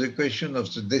is the question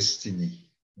of the destiny.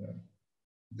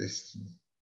 Destiny.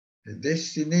 The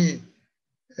destiny.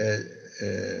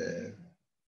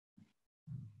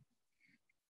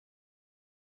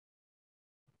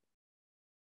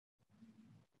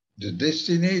 The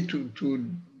destiny to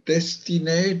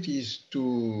destinate is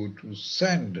to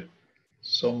send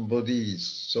somebody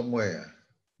somewhere,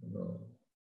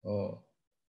 or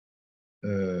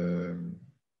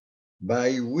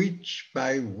by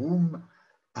whom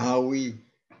are we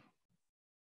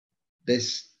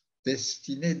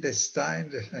destined?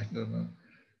 I don't know.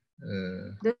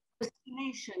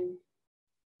 Destination.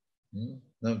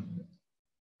 No.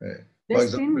 For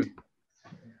example,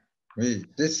 oui,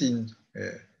 destined.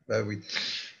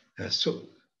 So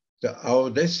our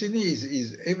destiny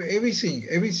is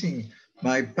everything.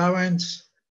 My parents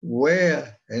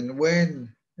where and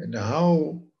when and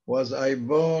how was I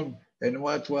born and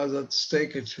what was at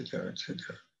stake, etc.,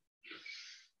 etc.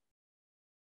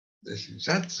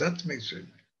 That makes it.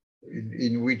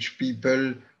 In which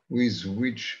people, with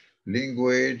which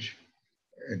language,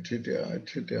 etc.,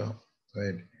 etc.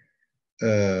 Right?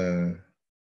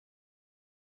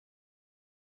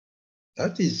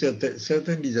 That is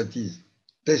certainly that is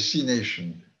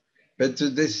destination, but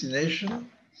the destination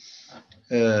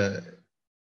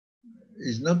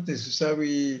is not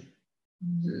necessarily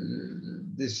the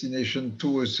destination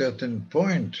to a certain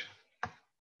point,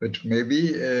 but maybe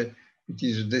it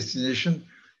is a destination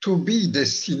to be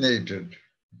destinated.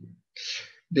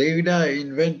 Derrida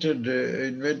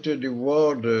invented a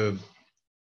word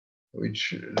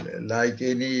which, like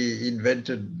any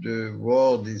invented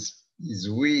word, is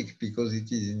weak because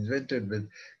it is invented, but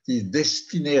it is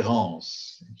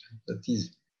destinérance. That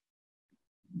is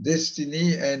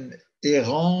destiny and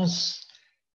errance.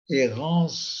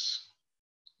 Errance,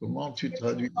 comment tu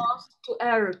traduis?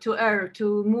 To err,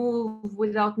 to move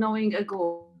without knowing a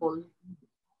goal.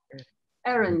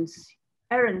 Errands.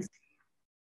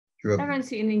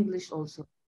 Errancy in English also.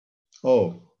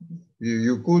 Oh,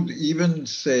 you could even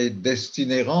say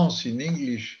destinérance in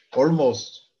English,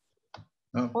 almost.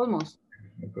 No? Almost.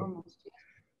 Okay. Almost.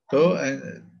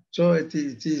 So it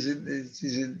is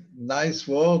a nice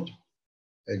word.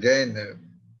 Again,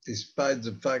 despite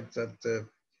the fact that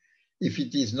if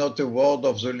it is not a word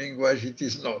of the language, it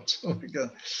is not.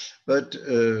 But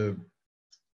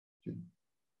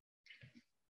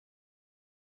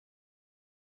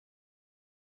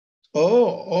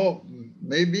or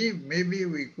maybe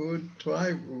we could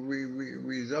try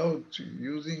without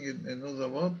using another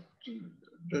word,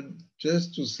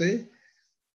 just to say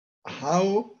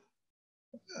how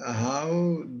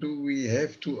do we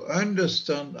have to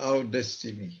understand our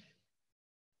destiny?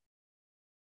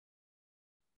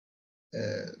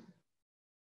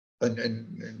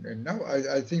 And now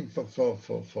I think for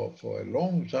a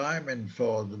long time and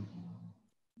for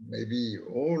maybe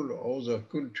all other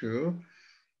culture,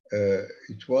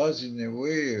 it was in a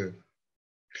way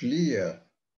clear.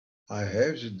 I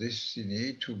have the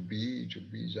destiny to be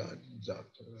that.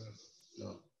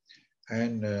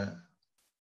 And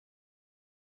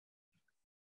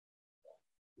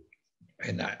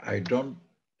I don't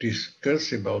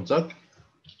discuss about that,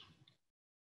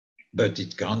 but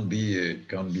it can be a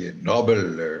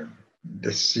noble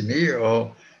destiny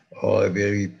or a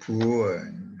very poor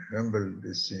and humble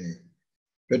destiny.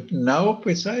 But now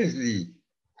precisely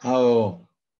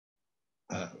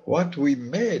what we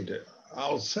made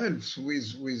ourselves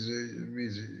with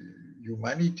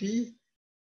humanity,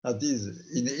 that is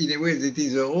in a way that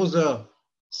is the other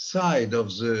side of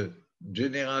the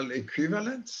general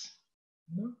equivalence.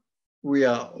 We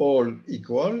are all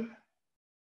equal.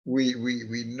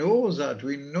 We know that.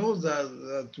 We know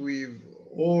that we've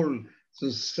all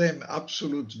the same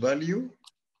absolute value,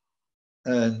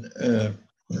 and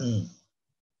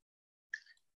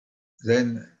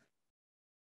then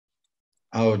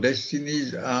our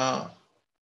destinies are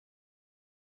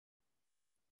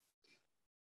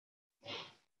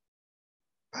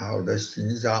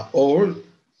all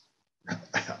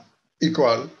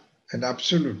equal and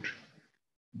absolute.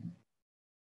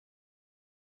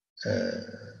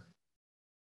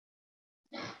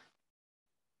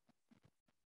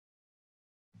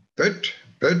 But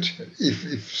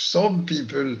if some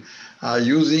people are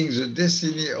using the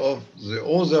destiny of the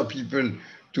other people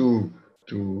to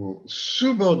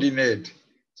subordinate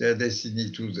their destiny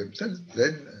to themselves,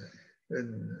 then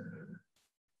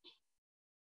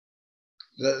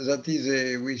that is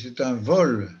oui, c'est un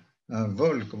vol,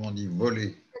 comment on dit,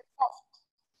 voler.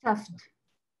 Theft.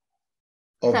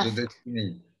 Of the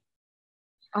destiny.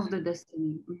 Of the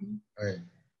destiny. Mm-hmm. Right.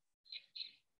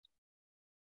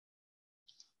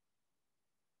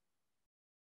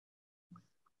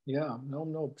 Yeah,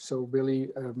 no. So really,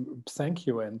 thank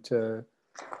you, and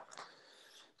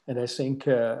I think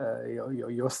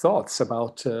your thoughts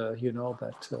about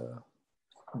that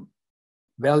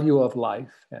value of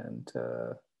life and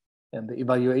the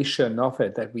evaluation of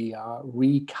it, that we are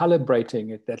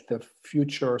recalibrating it, that the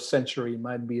future century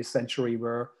might be a century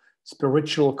where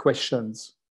spiritual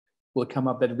questions will come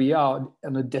up, that we are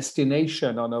on a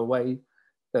destination, on a way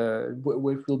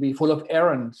which will be full of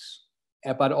errands,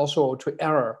 but also to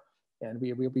error, and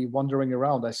we will be wandering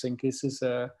around. I think this is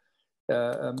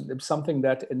something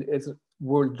that is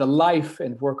the life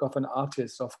and work of an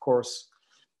artist, of course,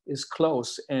 is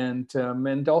close, and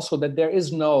also that there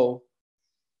is no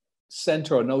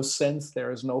center, no sense,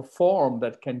 there is no form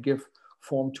that can give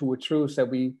form to a truth, that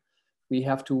we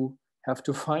have to have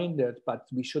to find it, but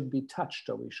we should be touched,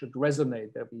 or we should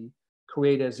resonate, that we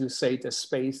create, as you say, a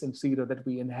space in theater that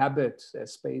we inhabit, a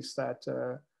space that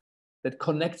that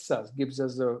connects us, gives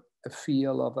us a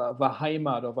feel of a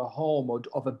Heimat, of a home, or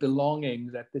of a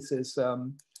belonging, that this is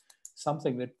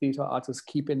something that theater artists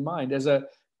keep in mind. As a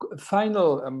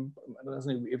final, I don't know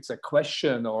if it's a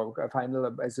question or a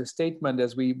final, as a statement,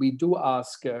 as we do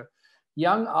ask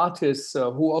young artists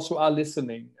who also are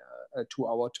listening to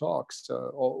our talks,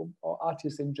 or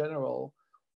artists in general,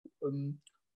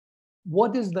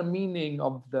 what is the meaning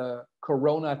of the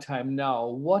Corona time now?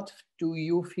 What do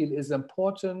you feel is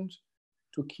important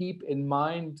to keep in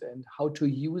mind, and how to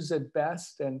use it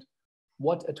best? And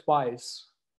what advice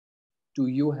do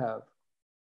you have?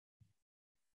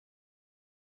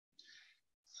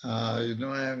 You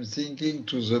know, I am thinking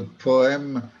to the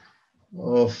poem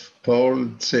of Paul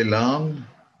Celan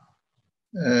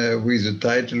with the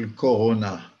title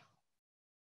Corona.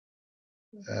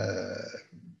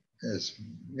 Yes,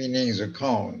 meaning the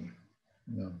crown.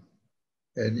 You know.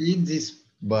 And in this,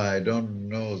 but I don't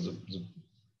know the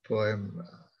poem,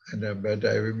 but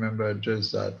I remember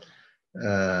just that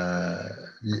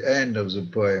the end of the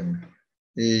poem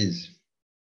is,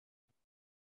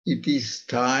 it is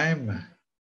time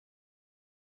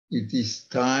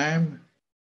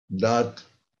that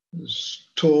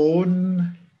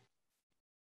stone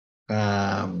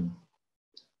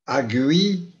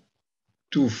agree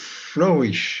to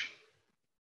flourish.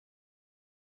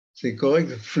 C'est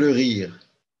correct? Fleurir.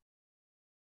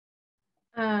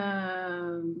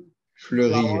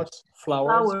 Fleurir.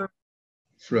 Flowers.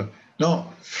 Non,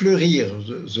 fleurir,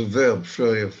 the verb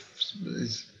fleurir.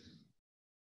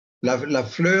 La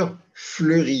fleur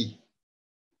fleurit.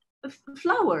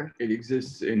 Flower. It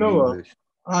exists in Flower. English.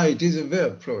 Ah, it is a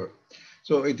verb, flower.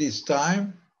 So it is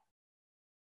time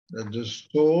that the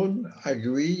stone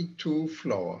agree to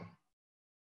flower,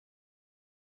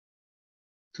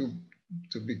 to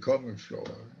become a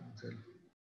flower.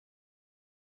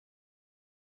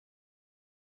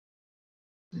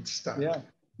 It's time. Yeah,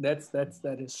 that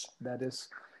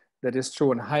is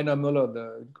true. And Heiner Müller,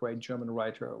 the great German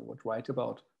writer, would write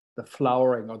about the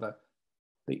flowering, or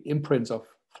the imprints of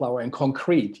flower and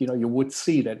concrete. You know, you would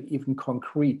see that even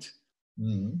concrete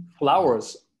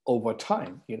flowers over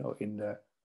time, you know, in the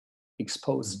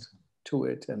exposed to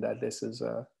it, and that this is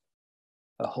a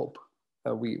hope.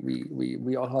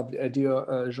 We all have,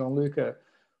 dear Jean-Luc,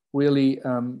 really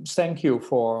thank you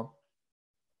for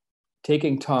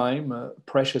taking time,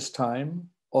 precious time,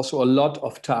 also a lot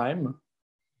of time.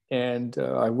 And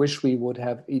I wish we would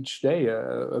have each day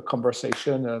a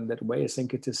conversation in that way. I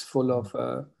think it is full of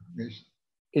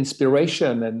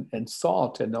inspiration and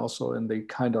thought, and also in the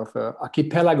kind of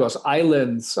archipelagos,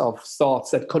 islands of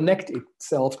thoughts that connect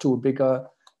itself to a bigger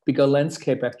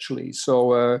landscape, actually.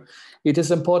 So it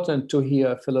is important to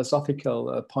hear a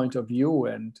philosophical point of view,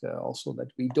 and also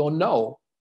that we don't know.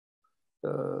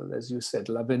 As you said,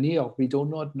 l'avenir, we do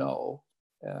not know.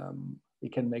 We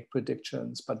can make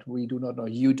predictions, but we do not know.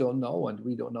 You don't know, and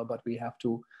we don't know, but we have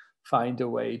to find a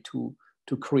way to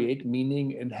create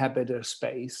meaning, inhabit a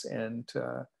space, and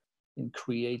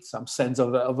create some sense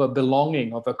of a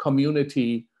belonging, of a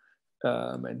community,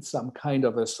 and some kind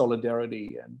of a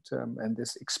solidarity, and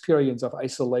this experience of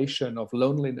isolation, of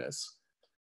loneliness,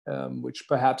 which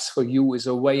perhaps for you is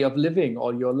a way of living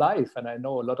all your life. And I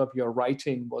know a lot of your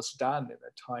writing was done in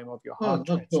a time of your heart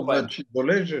transplant. Not so much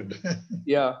isolation.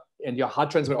 Yeah, and your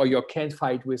heart transplant, or your can't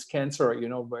fight with cancer, you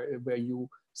know, where you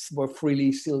were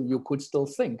freely still, you could still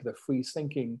think, the free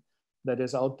thinking that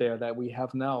is out there that we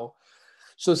have now.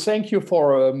 So thank you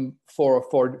for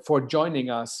joining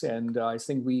us, and I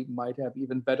think we might have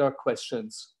even better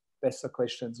questions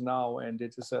now, and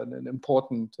it is an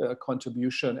important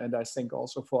contribution, and I think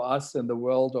also for us in the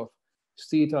world of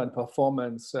theater and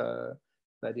performance, that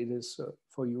it is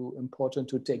for you important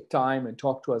to take time and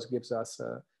talk to us, gives us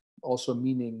also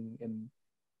meaning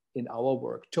in our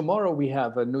work. Tomorrow we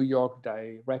have a New York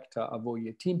director,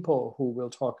 Avoye Timpo, who will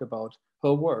talk about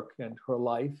her work and her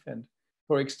life and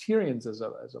her experience as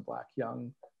a Black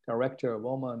young director, a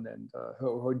woman, and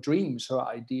her dreams, her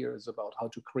ideas about how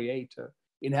to create,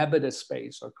 inhabit a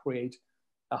space, or create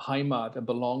a Heimat, a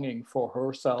belonging for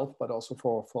herself, but also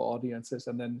for audiences.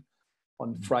 And then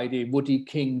on Friday, Woody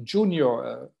King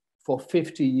Jr. For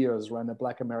 50 years ran a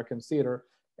Black American theater,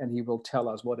 and he will tell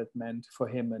us what it meant for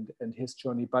him and his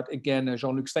journey. But again,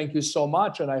 Jean-Luc, thank you so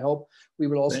much. And I hope we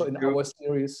will also our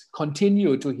series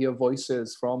continue to hear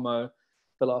voices from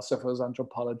philosophers,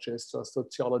 anthropologists, or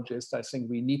sociologists. I think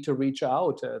we need to reach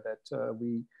out, that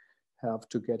we have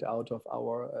to get out of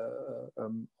our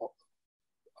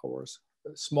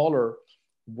smaller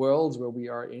worlds where we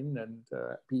are in, and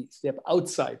we step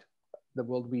outside the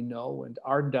world we know. And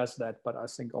art does that, but I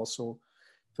think also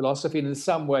philosophy, and in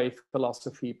some way,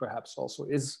 philosophy perhaps also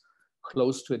is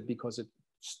close to it, because it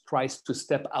tries to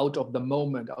step out of the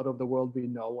moment, out of the world we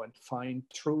know, and find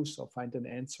truth or find an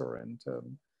answer,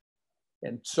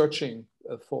 and searching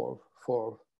for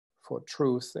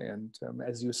truth. And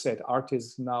as you said, art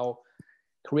is now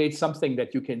create something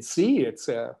that you can see. It's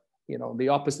you know, the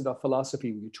opposite of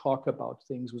philosophy. We talk about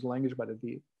things with language, but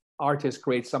the artist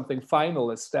creates something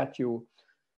final, a statue.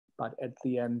 But at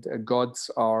the end,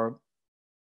 gods are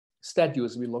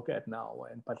statues we look at now,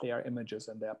 but they are images,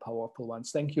 and they are powerful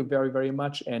ones. Thank you very, very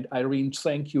much. And Irene,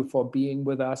 thank you for being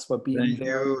with us, for being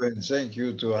there. Thank you, and thank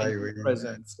you to Irene.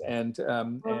 Presence. And I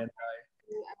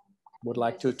would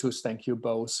like to thank you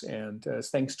both. And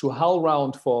thanks to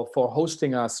HowlRound for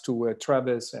hosting us, to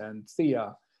Travis and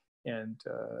Thea and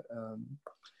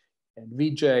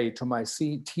Vijay, to my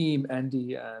team,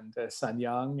 Andy and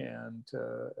Sanyang, and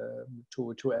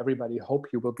to everybody. Hope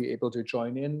you will be able to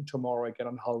join in tomorrow again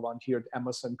on HowlRound here at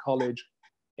Emerson College.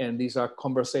 And these are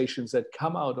conversations that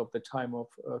come out of the time of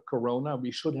Corona.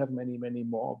 We should have many, many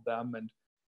more of them,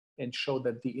 and show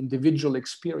that the individual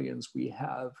experience we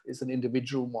have is an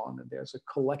individual one, and there's a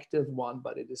collective one,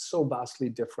 but it is so vastly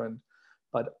different.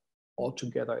 But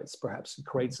altogether, it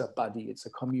creates a body, it's a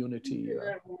community.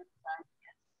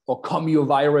 Or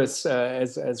commu-virus,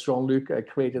 as Jean-Luc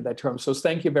created that term. So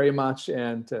thank you very much,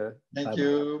 and thank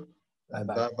you.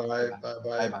 Bye-bye.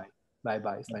 Bye-bye.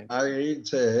 Bye-bye. Irene,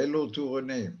 say hello to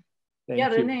René. Yeah,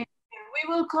 René, we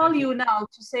will call you now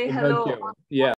to say hello. Yeah.